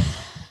wait.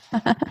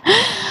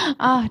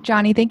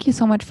 Jonnie, thank you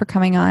so much for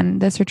coming on.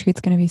 This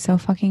retreat's going to be so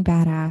fucking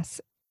badass.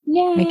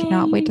 Yay. I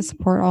cannot wait to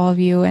support all of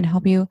you and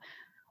help you,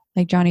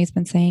 like Jonnie's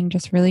been saying,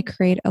 just really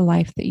create a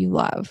life that you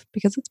love,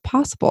 because it's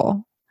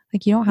possible.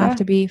 Like, you don't have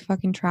to be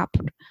fucking trapped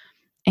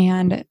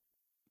and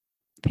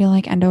feel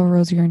like endo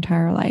rules your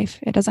entire life.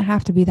 It doesn't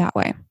have to be that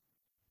way.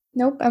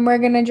 Nope. And we're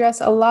going to address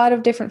a lot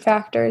of different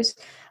factors: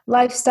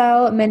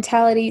 lifestyle,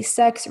 mentality,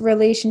 sex,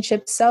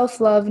 relationships,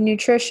 self-love,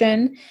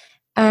 nutrition,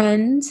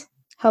 and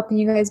helping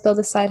you guys build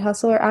a side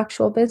hustle or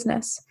actual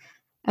business.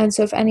 And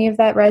so if any of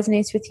that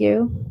resonates with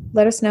you,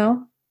 let us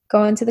know.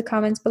 Go into the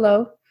comments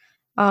below,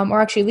 or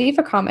actually leave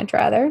a comment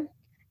rather,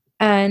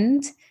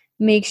 and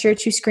make sure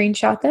to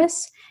screenshot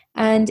this.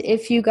 And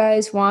if you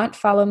guys want,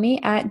 follow me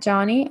at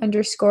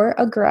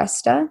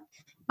Jonnie_Agresta.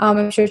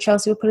 I'm sure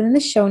Chelsea will put it in the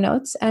show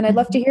notes, and I'd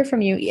love to hear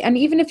from you. And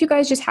even if you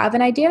guys just have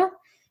an idea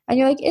and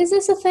you're like, is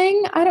this a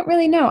thing? I don't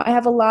really know. I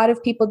have a lot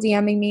of people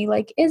DMing me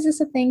like, is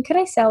this a thing? Could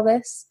I sell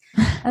this?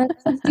 And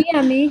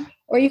DM me,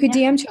 or you could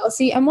DM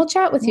Chelsea and we'll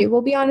chat with you.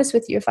 We'll be honest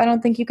with you. If I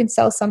don't think you can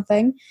sell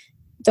something,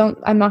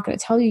 I'm not going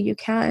to tell you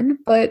can,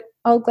 but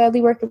I'll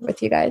gladly work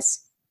with you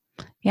guys.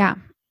 Yeah.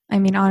 I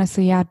mean,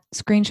 honestly,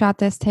 screenshot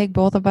this, tag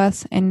both of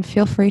us, and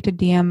feel free to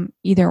DM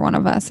either one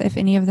of us if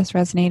any of this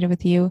resonated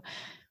with you.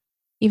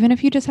 Even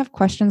if you just have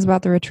questions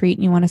about the retreat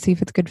and you want to see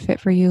if it's a good fit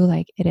for you,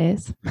 like it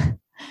is,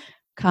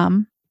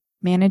 come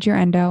manage your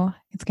endo.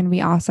 It's going to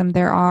be awesome.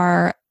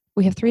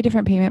 We have 3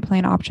 different payment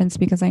plan options,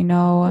 because I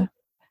know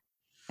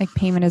like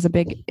payment is a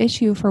big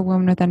issue for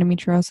women with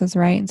endometriosis,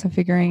 right? And so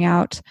figuring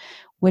out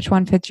which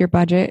one fits your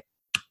budget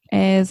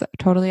is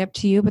totally up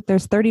to you. But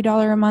there's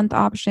 $30 a month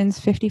options,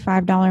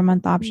 $55 a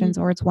month options,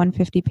 or it's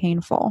 $150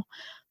 painful.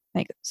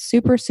 Like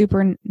super,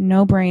 super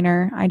no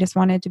brainer. I just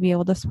wanted to be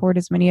able to support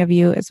as many of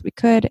you as we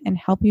could and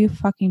help you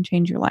fucking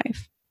change your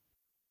life.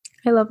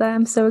 I love that.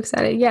 I'm so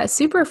excited. Yeah,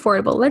 super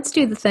affordable. Let's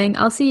do the thing.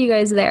 I'll see you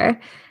guys there.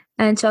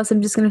 And Chelsea,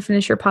 I'm just going to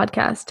finish your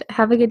podcast.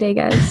 Have a good day,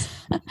 guys.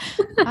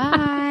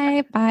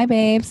 Bye. Bye,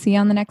 babe. See you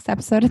on the next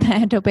episode of the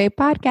Endo Babe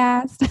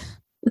podcast.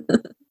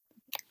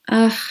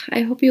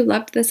 I hope you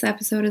loved this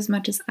episode as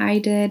much as I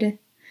did.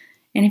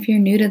 And if you're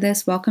new to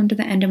this, welcome to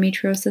the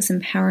Endometriosis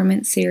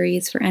Empowerment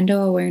Series for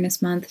Endo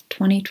Awareness Month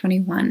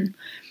 2021.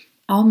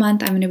 All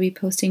month, I'm going to be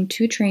posting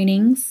 2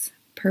 trainings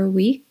per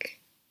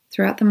week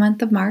throughout the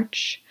month of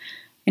March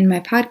in my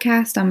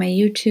podcast, on my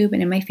YouTube,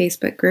 and in my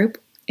Facebook group.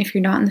 If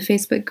you're not in the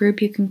Facebook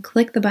group, you can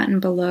click the button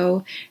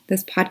below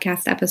this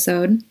podcast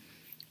episode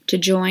to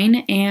join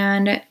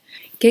and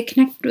get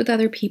connected with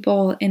other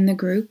people in the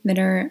group that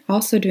are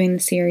also doing the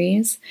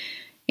series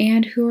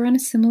and who are on a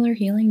similar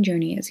healing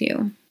journey as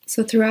you.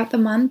 So throughout the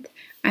month,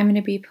 I'm going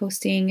to be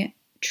posting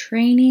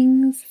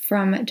trainings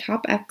from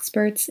top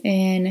experts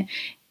in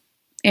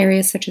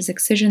areas such as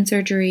excision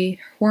surgery,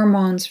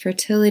 hormones,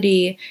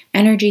 fertility,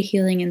 energy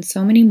healing, and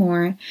so many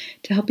more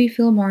to help you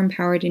feel more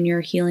empowered in your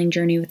healing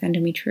journey with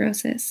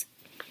endometriosis.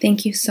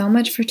 Thank you so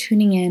much for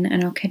tuning in,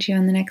 and I'll catch you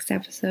on the next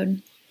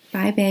episode.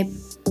 Bye, babe.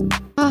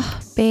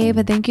 Babe,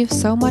 thank you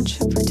so much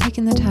for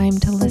taking the time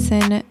to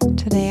listen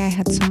today. I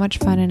had so much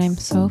fun and I'm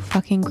so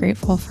fucking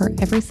grateful for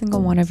every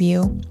single one of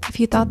you. If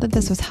you thought that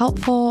this was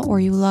helpful or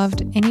you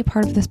loved any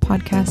part of this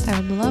podcast, I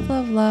would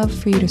love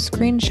for you to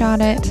screenshot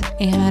it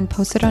and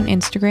post it on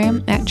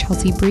Instagram at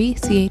Chelsea Brie,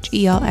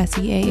 CHELSEAABRI,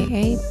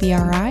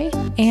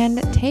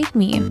 and tag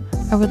me.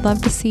 I would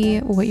love to see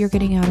what you're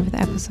getting out of the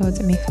episodes.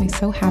 It makes me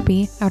so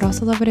happy. I would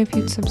also love it if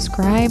you'd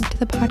subscribe to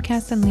the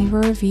podcast and leave a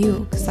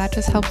review, because that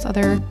just helps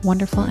other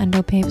wonderful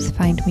endo babes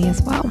find me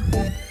as well.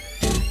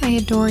 I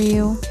adore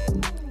you,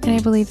 and I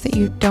believe that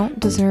you don't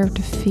deserve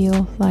to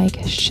feel like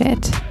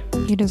shit.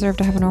 You deserve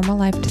to have a normal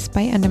life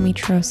despite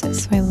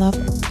endometriosis. So I love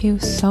you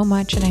so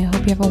much, and I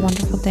hope you have a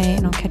wonderful day,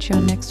 and I'll catch you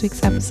on next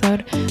week's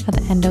episode of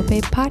the Endo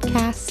Babe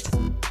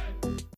podcast.